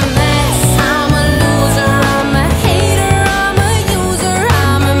 I'm a mess, I'm a loser, I'm a hater, I'm a user,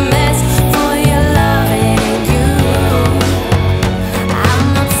 I'm a mess for your loving you. I'm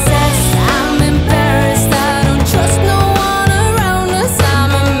obsessed, I'm embarrassed, I don't trust no one around us.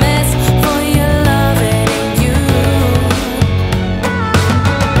 I'm a mess for your loving you.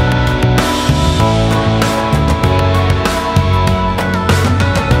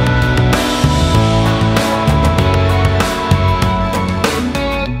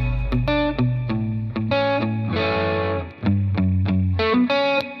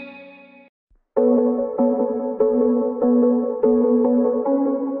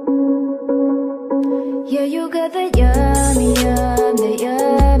 Yeah, you got the yummy, yum, the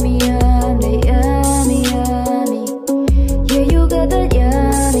yummy, yum, the yummy, yummy. Yeah, you got the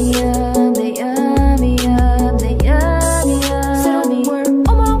yummy, yum, the yummy, yum, the yummy, yummy. So we're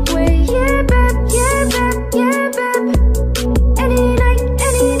on my way, yeah, babe, yeah, babe, yeah, babe. Any night,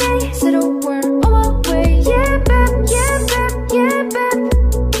 any day. So we're on my way, yeah, babe, yeah, babe, yeah, babe.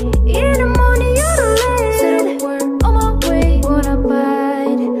 In the morning, you're the late. So we're on my way, wanna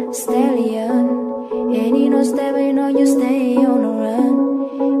bite stallion. And you know, stay, but you know you stay on the run.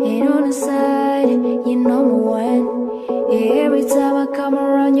 And on the side, you're number one. Every time I come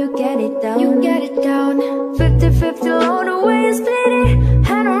around, you get it down. You get it down. 50-50 all the way, you split it.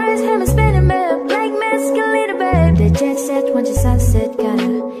 Hand on raise, him spinning, babe. Like mescalina, babe. The jet set, when the sunset,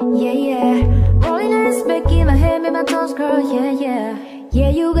 kinda. Yeah, yeah. Rolling ass back in my head, make my toes curl, yeah, yeah. Yeah,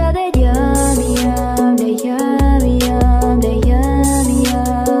 you got that yummy, yum, the yummy, yum, the yummy,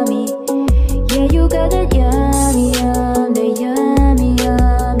 yummy. Yeah, you got that yummy, yum, the yummy,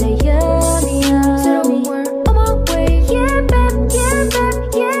 yum, the yummy, yum. So we're on my way, yeah, babe, yeah, babe,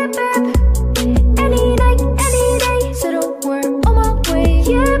 yeah, babe. Any night, any day. So we're on my way,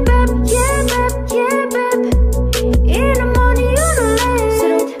 yeah, babe, yeah, babe, yeah, babe. In the morning, you're the late. So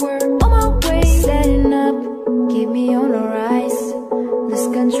we're on my way, setting up, keep me on the rise. Lose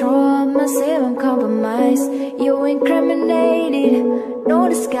control of myself, I'm compromised. You incriminated, no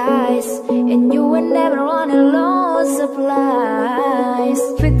disguise. And you were never on a low supplies.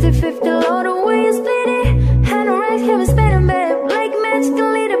 50-50 all the way, you split it. Hand on raise, him spinning, babe. Like magical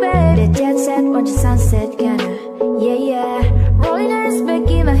little babe. The jet set, watch the sunset, kinda. Yeah, yeah. Rolling ass back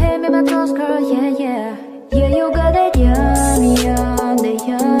in my head, make my toes curl, yeah, yeah. Yeah, you got that yummy, yum, the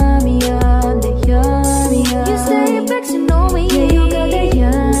yummy, yum, the yum.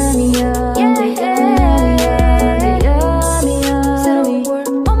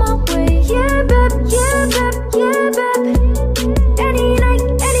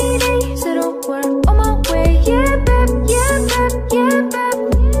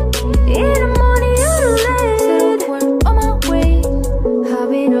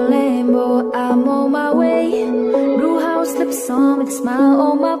 song with a smile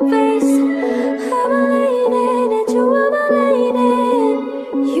on my face. I'm a lady and you are my lady.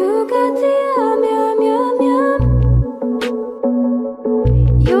 You got the yum, yum, yum, yum.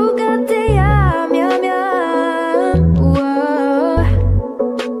 You got the yum, yum, yum. Whoa.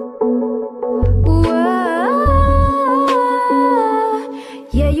 Whoa.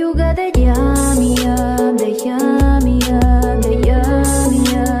 Yeah, you got the yummy, yum, the yummy, yum, the yummy,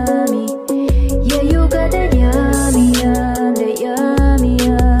 yummy. Yeah, you got the yummy, yum, the yummy,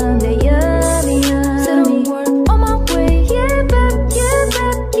 yum, the yummy, yum. Set 'em work on my way, yeah, babe, yeah,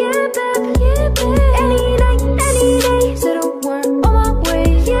 babe, yeah, babe, yeah, babe. Any night, any day. Set 'em work on my way,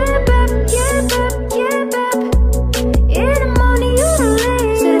 yeah, babe, yeah, babe, yeah, babe. In the morning, you the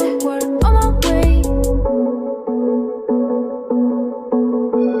late. Set 'em work on my way.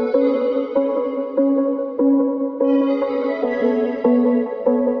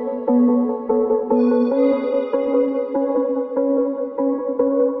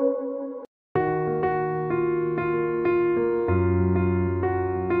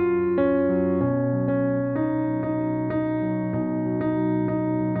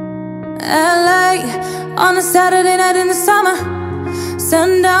 LA on a Saturday night in the summer.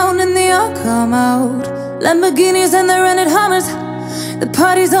 Sundown and the all come out. Lamborghinis and the rented Hummers. The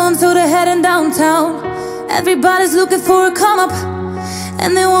party's on, so they're heading downtown. Everybody's looking for a come up, and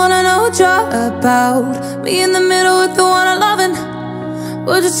they wanna know what you're about. Me in the middle with the one I'm loving.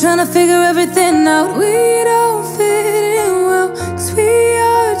 We're just trying to figure everything out. We don't fit in well, 'cause we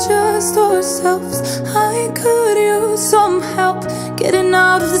are just ourselves. I could use some help getting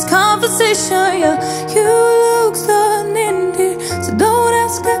out of this conversation. Yeah, you look stunning, dear, so don't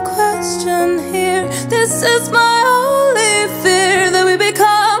ask that question here. This is my only fear, that we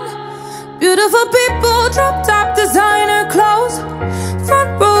become beautiful people. Drop top designer clothes, front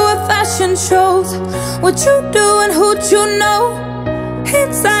row of fashion shows. What you do and who you know.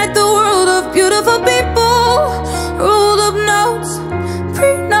 Inside the world of beautiful people, rolled up notes,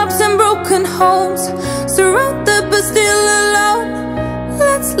 prenups and broken homes. Surrounded but still alone.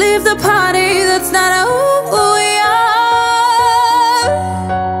 Let's leave the party, that's not who we are.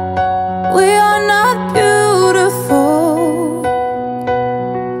 We are not beautiful.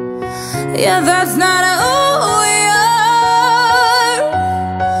 Yeah, that's not who we are.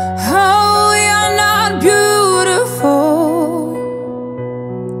 Oh, we are not beautiful.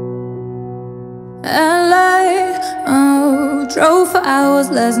 LA, oh, drove for hours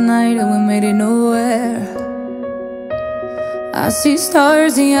last night and we made it nowhere. I see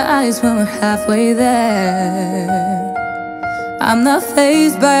stars in your eyes when we're halfway there. I'm not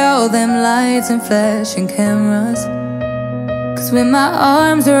fazed by all them lights and flashing cameras, 'cause with my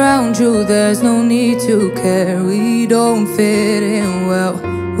arms around you there's no need to care. We don't fit in well,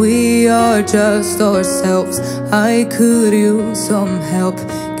 we are just ourselves. I could use some help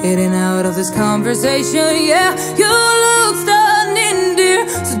getting out of this conversation. Yeah, you look stunning, dear,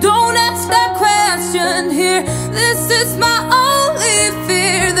 so don't ask that question here. This is my only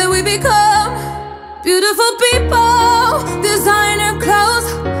fear, that we become beautiful people. Designer clothes,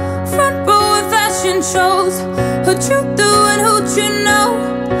 front row of fashion shows. What you do and who you know.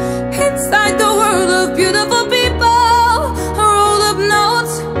 Inside the world of beautiful people, roll up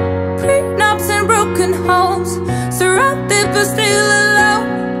notes, prenups and broken homes. Surrounded but still alone.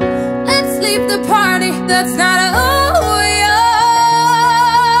 Let's leave the party, that's not who we are.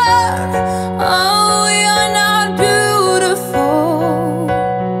 Oh, we are not beautiful.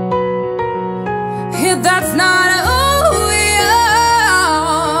 Yeah, that's not who we are.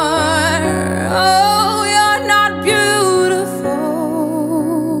 Oh, we are not beautiful.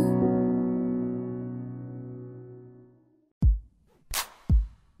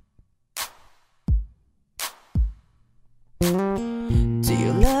 Do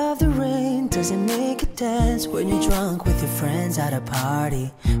you love the rain? Does it make you dance when you're drunk with your friends at a party?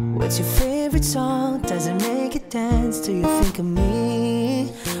 What's your favorite song? Does it make you dance? Do you think of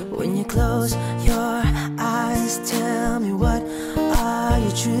me? When you close your eyes, tell me, what are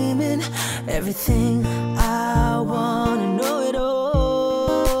you dreaming? Everything, I wanna know it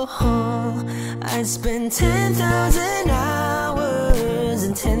all. I'd spend 10,000 hours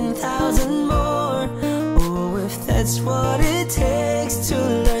and 10,000 more. Oh, if that's what it takes to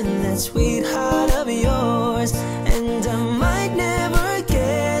learn that sweet heart of yours. And I might never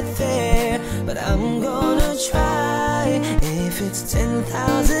get there, but I'm gonna try. If it's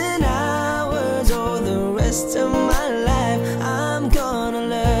 10,000 hours or the rest of my life, I'm gonna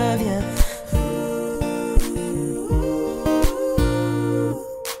love you.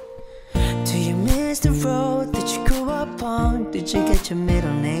 Do you miss the road that you grew up on? Did you get your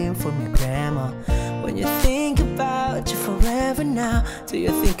middle name from your grandma? When you think about you forever, now? Do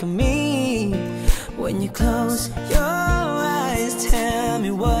you think of me? When you close your eyes, tell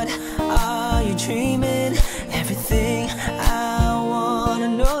me, what are you dreaming? Everything I wanna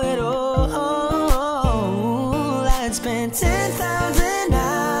know it all. I'd spend 10,000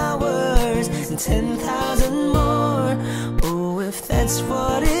 hours and 10,000 more. Oh, if that's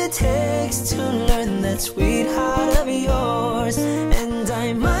what it takes to learn that sweet heart of yours. And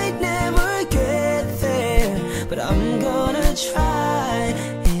I might never get there, but I'm gonna try.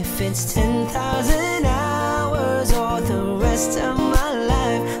 If it's 10,000 hours or the rest of my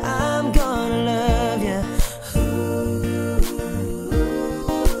life, I'm gonna love you.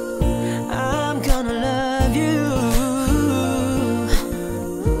 I'm gonna love you.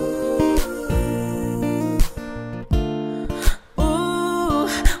 Ooh,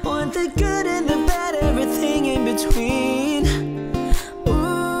 want the good and the bad, everything in between.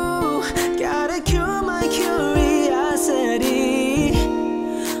 Ooh, gotta cure my curiosity.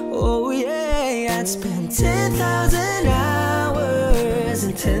 Oh yeah, I'd spend 10,000 hours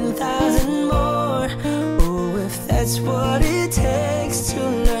and 10,000 more. Oh, if that's what it takes to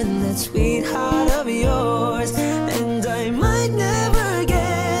learn that sweet heart of yours. And I might never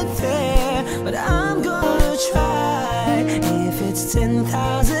get there, but I'm gonna try. If it's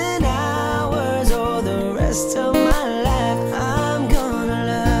 10,000 hours or the rest of my life, I'm gonna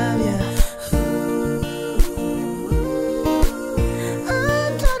love you.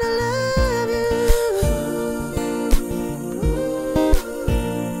 I'm gonna love you.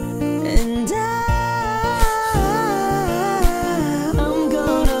 And I'm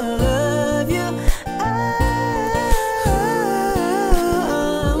gonna love you. I'm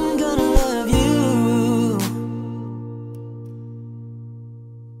gonna love you.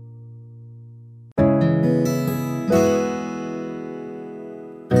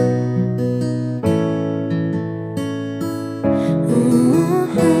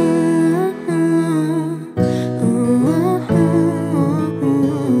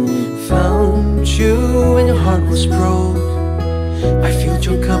 Found you when your heart was broke. I filled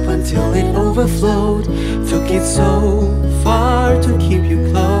your cup until it overflowed. Took it so far to keep you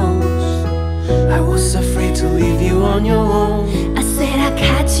close. I was afraid to leave you on your own. I said I'd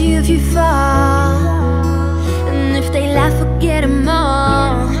catch you if you fall, and if they laugh, forget them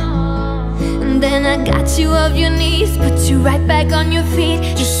all. And then I got you off your knees, put you right back on your feet,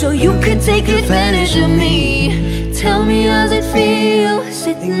 just so you could take advantage of me. Tell me, how's it feel,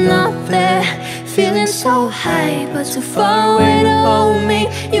 sitting up there, feeling so high, but too far away to hold me.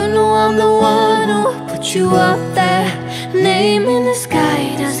 You know I'm the one who put you up there, name in the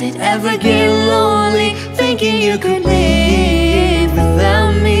sky. Does it ever get lonely, thinking you could live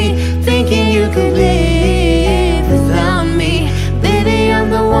without me, thinking you could live without me? Baby,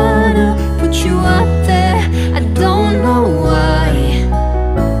 I'm the one who put you up there, I don't know why,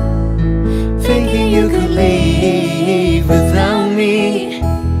 Thinking you could leave without me,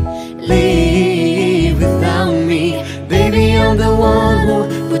 leave without me. Baby, I'm the one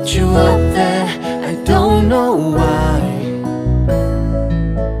who put you up there, I don't know why.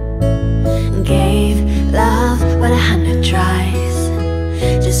 gave love but 100 tries,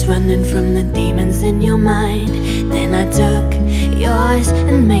 just running from the demons in your mind. Then I took yours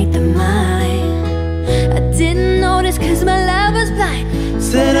and made them mine. I didn't notice cause my love was blind.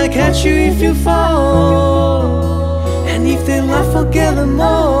 Said I'd catch you if you fall, and if they laugh, forget them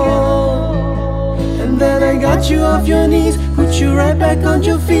all. And then I got you off your knees, put you right back on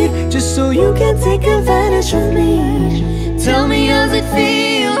your feet, just so you can take advantage of me. Tell me, how's it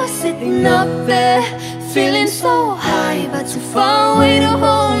feel, sitting up there, feeling so high, but too far away to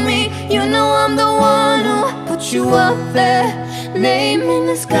hold me. You know I'm the one who put you up there, name in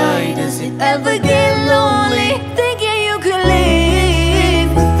the sky. Does it ever get lonely, thinking you could live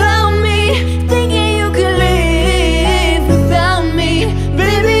without me, thinking you could live without me?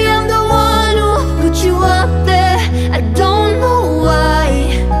 Baby, I'm the one who put you up there, I don't know why,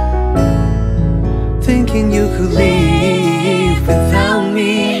 Thinking you could leave without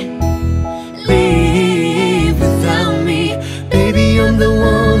me, leave without me. Baby, I'm the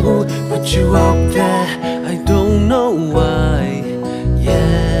one who put you up there, I don't know why,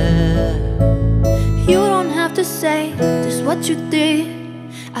 yeah. you don't have to say just what you did,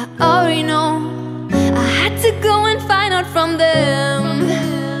 I already know. I had to go and find out from them.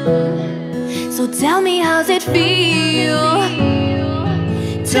 So tell me, how's it feel?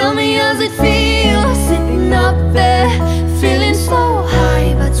 Tell me, how's it feel, sitting up there, feeling so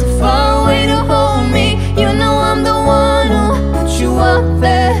high, but too far away to hold me. You know I'm the one who put you up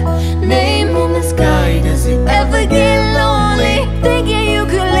there, name in the sky. Does it ever get lonely, thinking you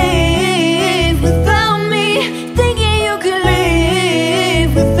could live without me, thinking you could live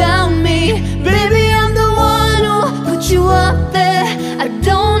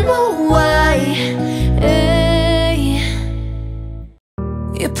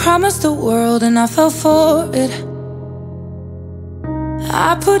You promised the world and I fell for it.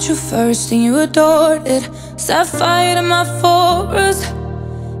 I put you first and you adored it. Set fire to my forest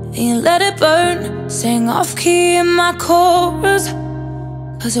and you let it burn. Sang off key in my chorus,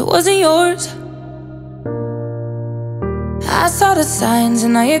 cause it wasn't yours. I saw the signs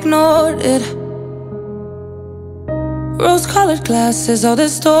and I ignored it. Rose-colored glasses all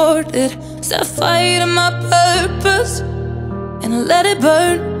distorted. Set fire to my purpose and I let it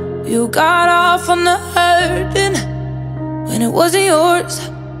burn. You got off on the hurting when it wasn't yours.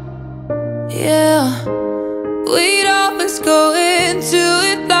 Yeah, we'd always go into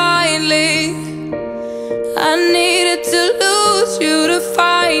it blindly. I needed to lose you to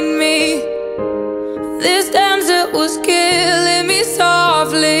find me. This dance, it was killing me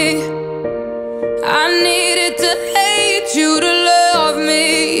softly. I needed to hate you to love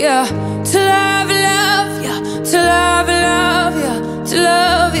me, yeah. To love ya, to love ya, to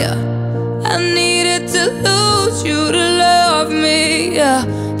love ya. I needed to lose you to love me, yeah.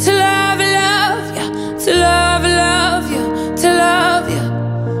 To love ya, to love ya, to love ya.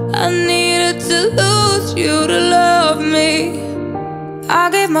 I needed to lose you to love me. I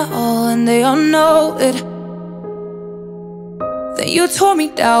gave my all and they all know it. Then you tore me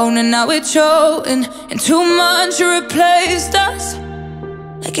down and now it's showing. In 2 months you replaced us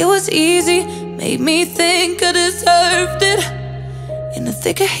like it was easy. Made me think I deserved it. In the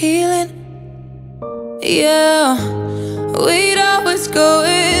thick of healing, yeah. We'd always go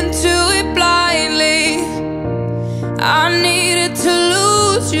into it blindly. I needed to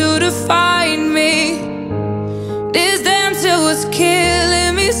lose you to find me. This dance, it was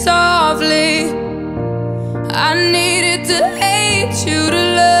killing me softly. I needed to hate you to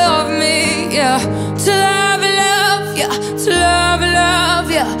love me, yeah. To love ya, to love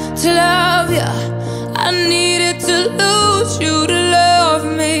ya, to love ya. I needed to lose you to love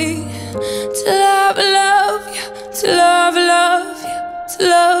me. To love ya, to love ya, to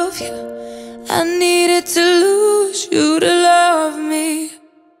love ya. I needed to lose you to love me.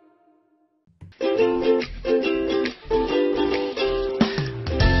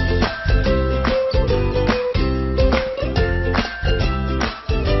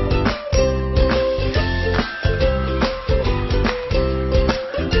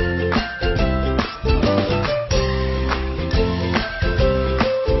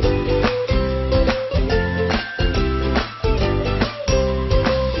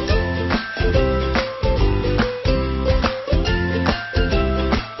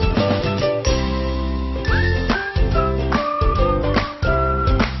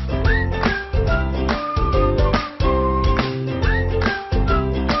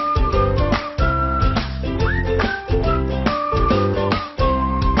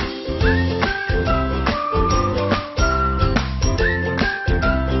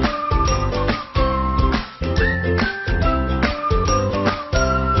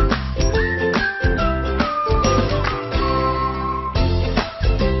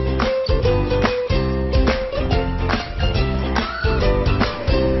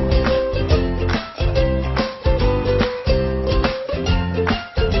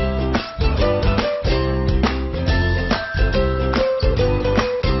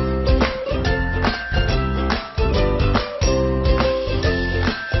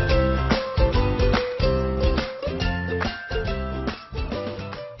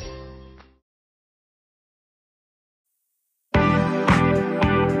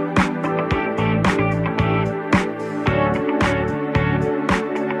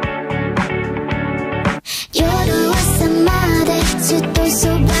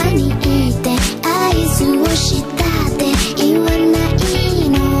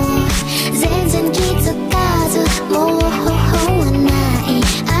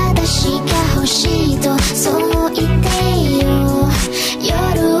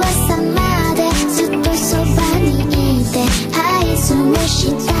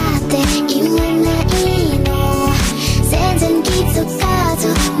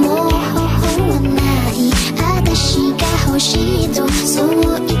 So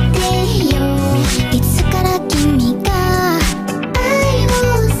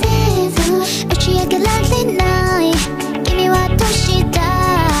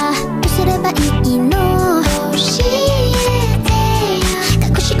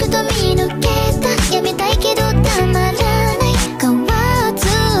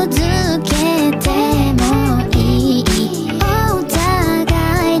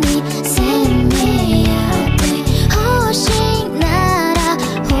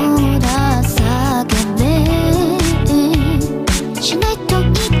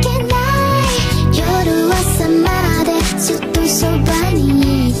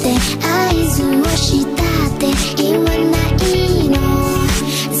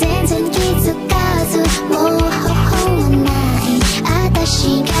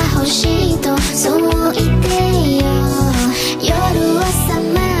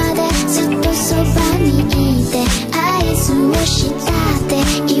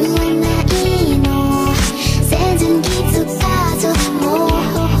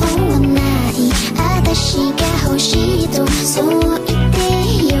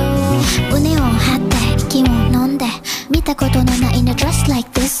たことのないの dress like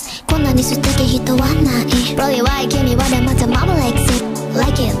this こんなに素敵人はない Really why 君はでまた Mama likes it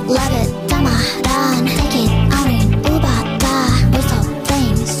Like it, love it たまらん Take it, out in Uber だ Waste of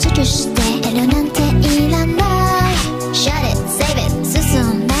fame 集中して遠慮なんていらない Shut it, save it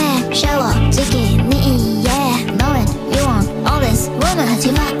進め正直に言え Know it, you want all this woman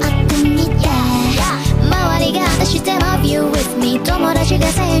始まってみて周りが私して love you with me 友達が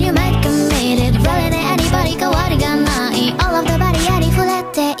say you make committed Really ね anybody 変わりがない All of the body ありふれ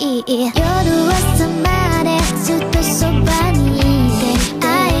ていい夜朝までずっとそばにいて合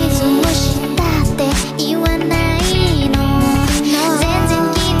図をしたって言わないの全然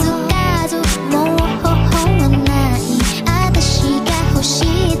気づかずもう方法はない私が欲し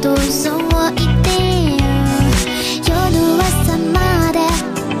いとそう言ってよ夜朝まで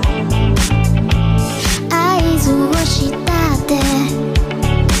合図をしたって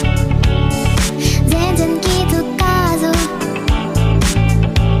全然気づかず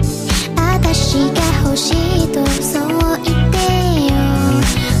私が欲しいとそう言ってよ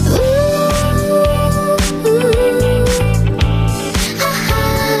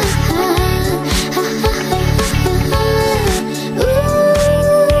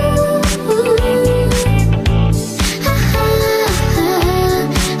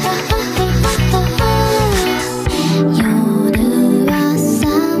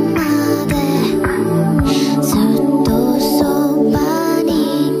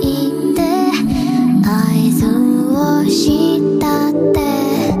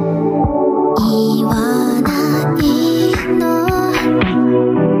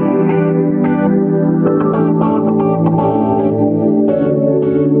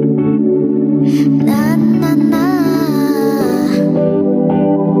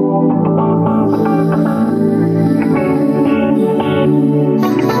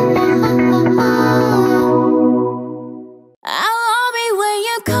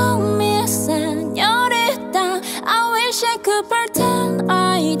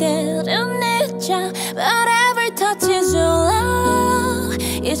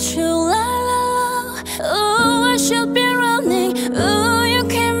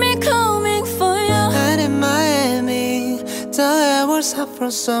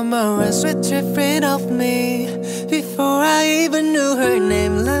Somewhere else with different of me before I even knew her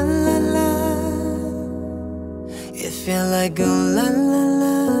name. La la la. It felt like oh la la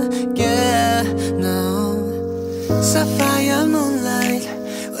la. Yeah, no. Sapphire moonlight.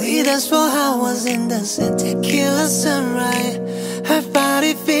 We danced for hours in the sun. Tequila sunrise. Her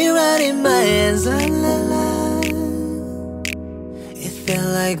body feel right in my hands. La la la. It felt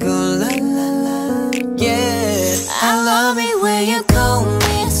like oh la la la. Yeah, I love it when you call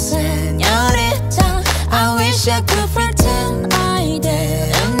me señorita. I wish I could pretend I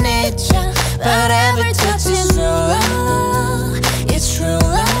didn't need ya, but every touch is true, la la. It's true,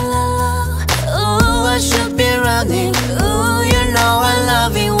 la la. Ooh, I should be running. Ooh, you know I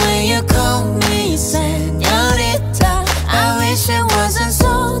love it when you call me señorita. I wish it wasn't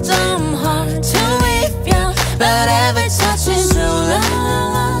so damn hard to leave ya, but every touch is true, la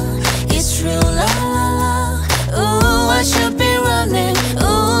la. It's true, la la. Ooh, I should be running.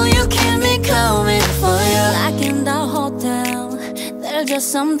 Ooh, you keep me coming for you. Like in the hotel, there are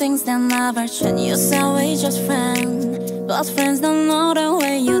just some things that never change. You say we just friends, but friends don't know the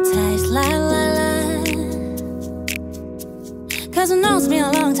way you taste. La la la. Cause I know it's been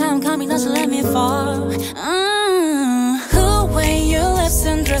a long time coming, doesn't let me fall. Who when you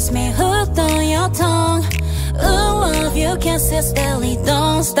listen, dress me hooked on your tongue. Ooh, love you can't sit still,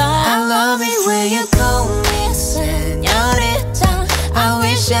 don't stop. I love it when you call me señorita. I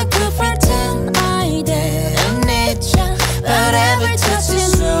wish I could pretend I didn't need ya, but every touch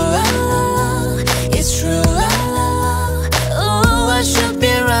is true, la la. It's true, la la. Ooh, I should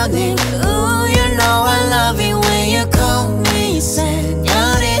be running. Ooh, you know I love it when you call me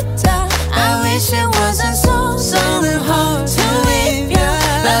señorita. I wish it wasn't so damn hard to leave ya,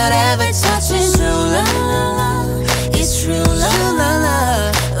 but every touch is true, la la. It's true, la la la.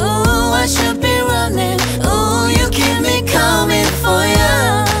 Ooh, I should be running. Ooh, you keep me coming for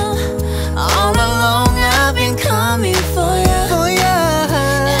ya. All along I've been coming for ya, for ya.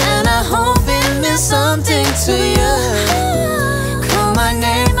 And I hope it means something to you. Call my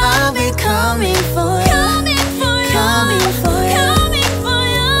name, I'll be coming for ya. Coming for ya, coming for ya, coming for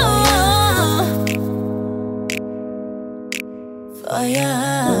ya. For ya.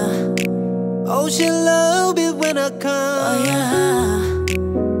 Oh, she love it when I come. Oh yeah.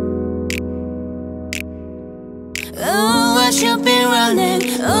 Ooh, I should be running.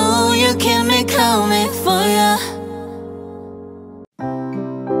 Ooh, you keep me coming for ya.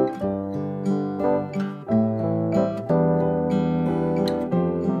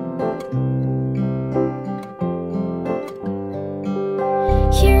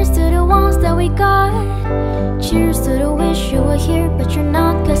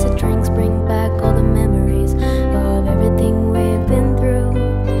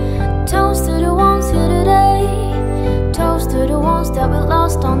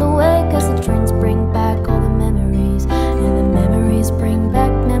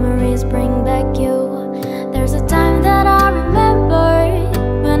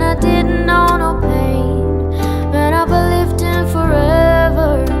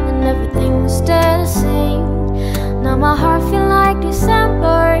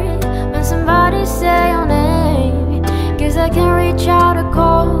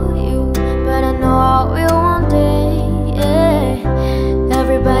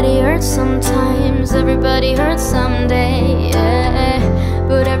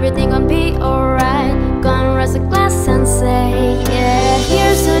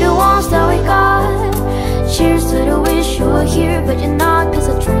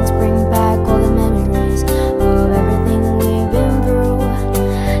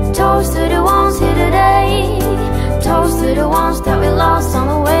 ones that we lost on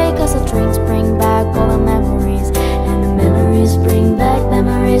the way. Cause the drinks bring back all the memories, and the memories bring back,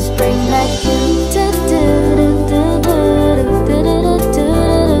 memories bring back you.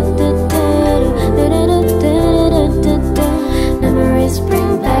 Memories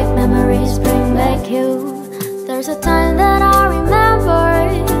bring back, memories bring back you. There's a time that I remember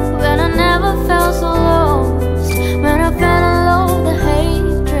when I never felt so lost. When I felt alone, the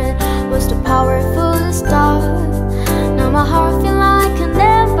hatred was too powerful to stop. Now my heart feels like an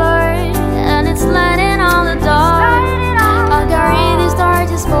ember, and it's lighting on the dark. I'll carry these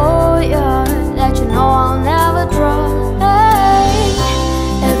torches for you, that you know I'll never drop. Hey,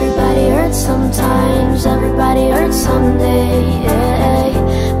 everybody hurts sometimes, everybody hurts someday, yeah.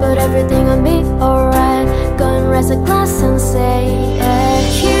 But everything will be alright. Go and raise a glass and say, yeah.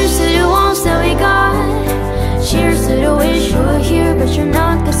 Cheers to the ones that we got. Cheers to the wish you were here, but you're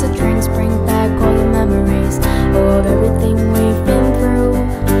not. Cause the drinks bring back all the memories of everything we've been through.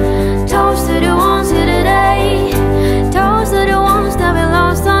 Toast to the ones here today. Toast to the ones that we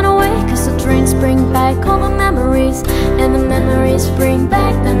lost on the way. Cause the drinks bring back all the memories, and the memories bring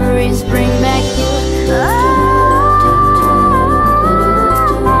back, memories bring back you.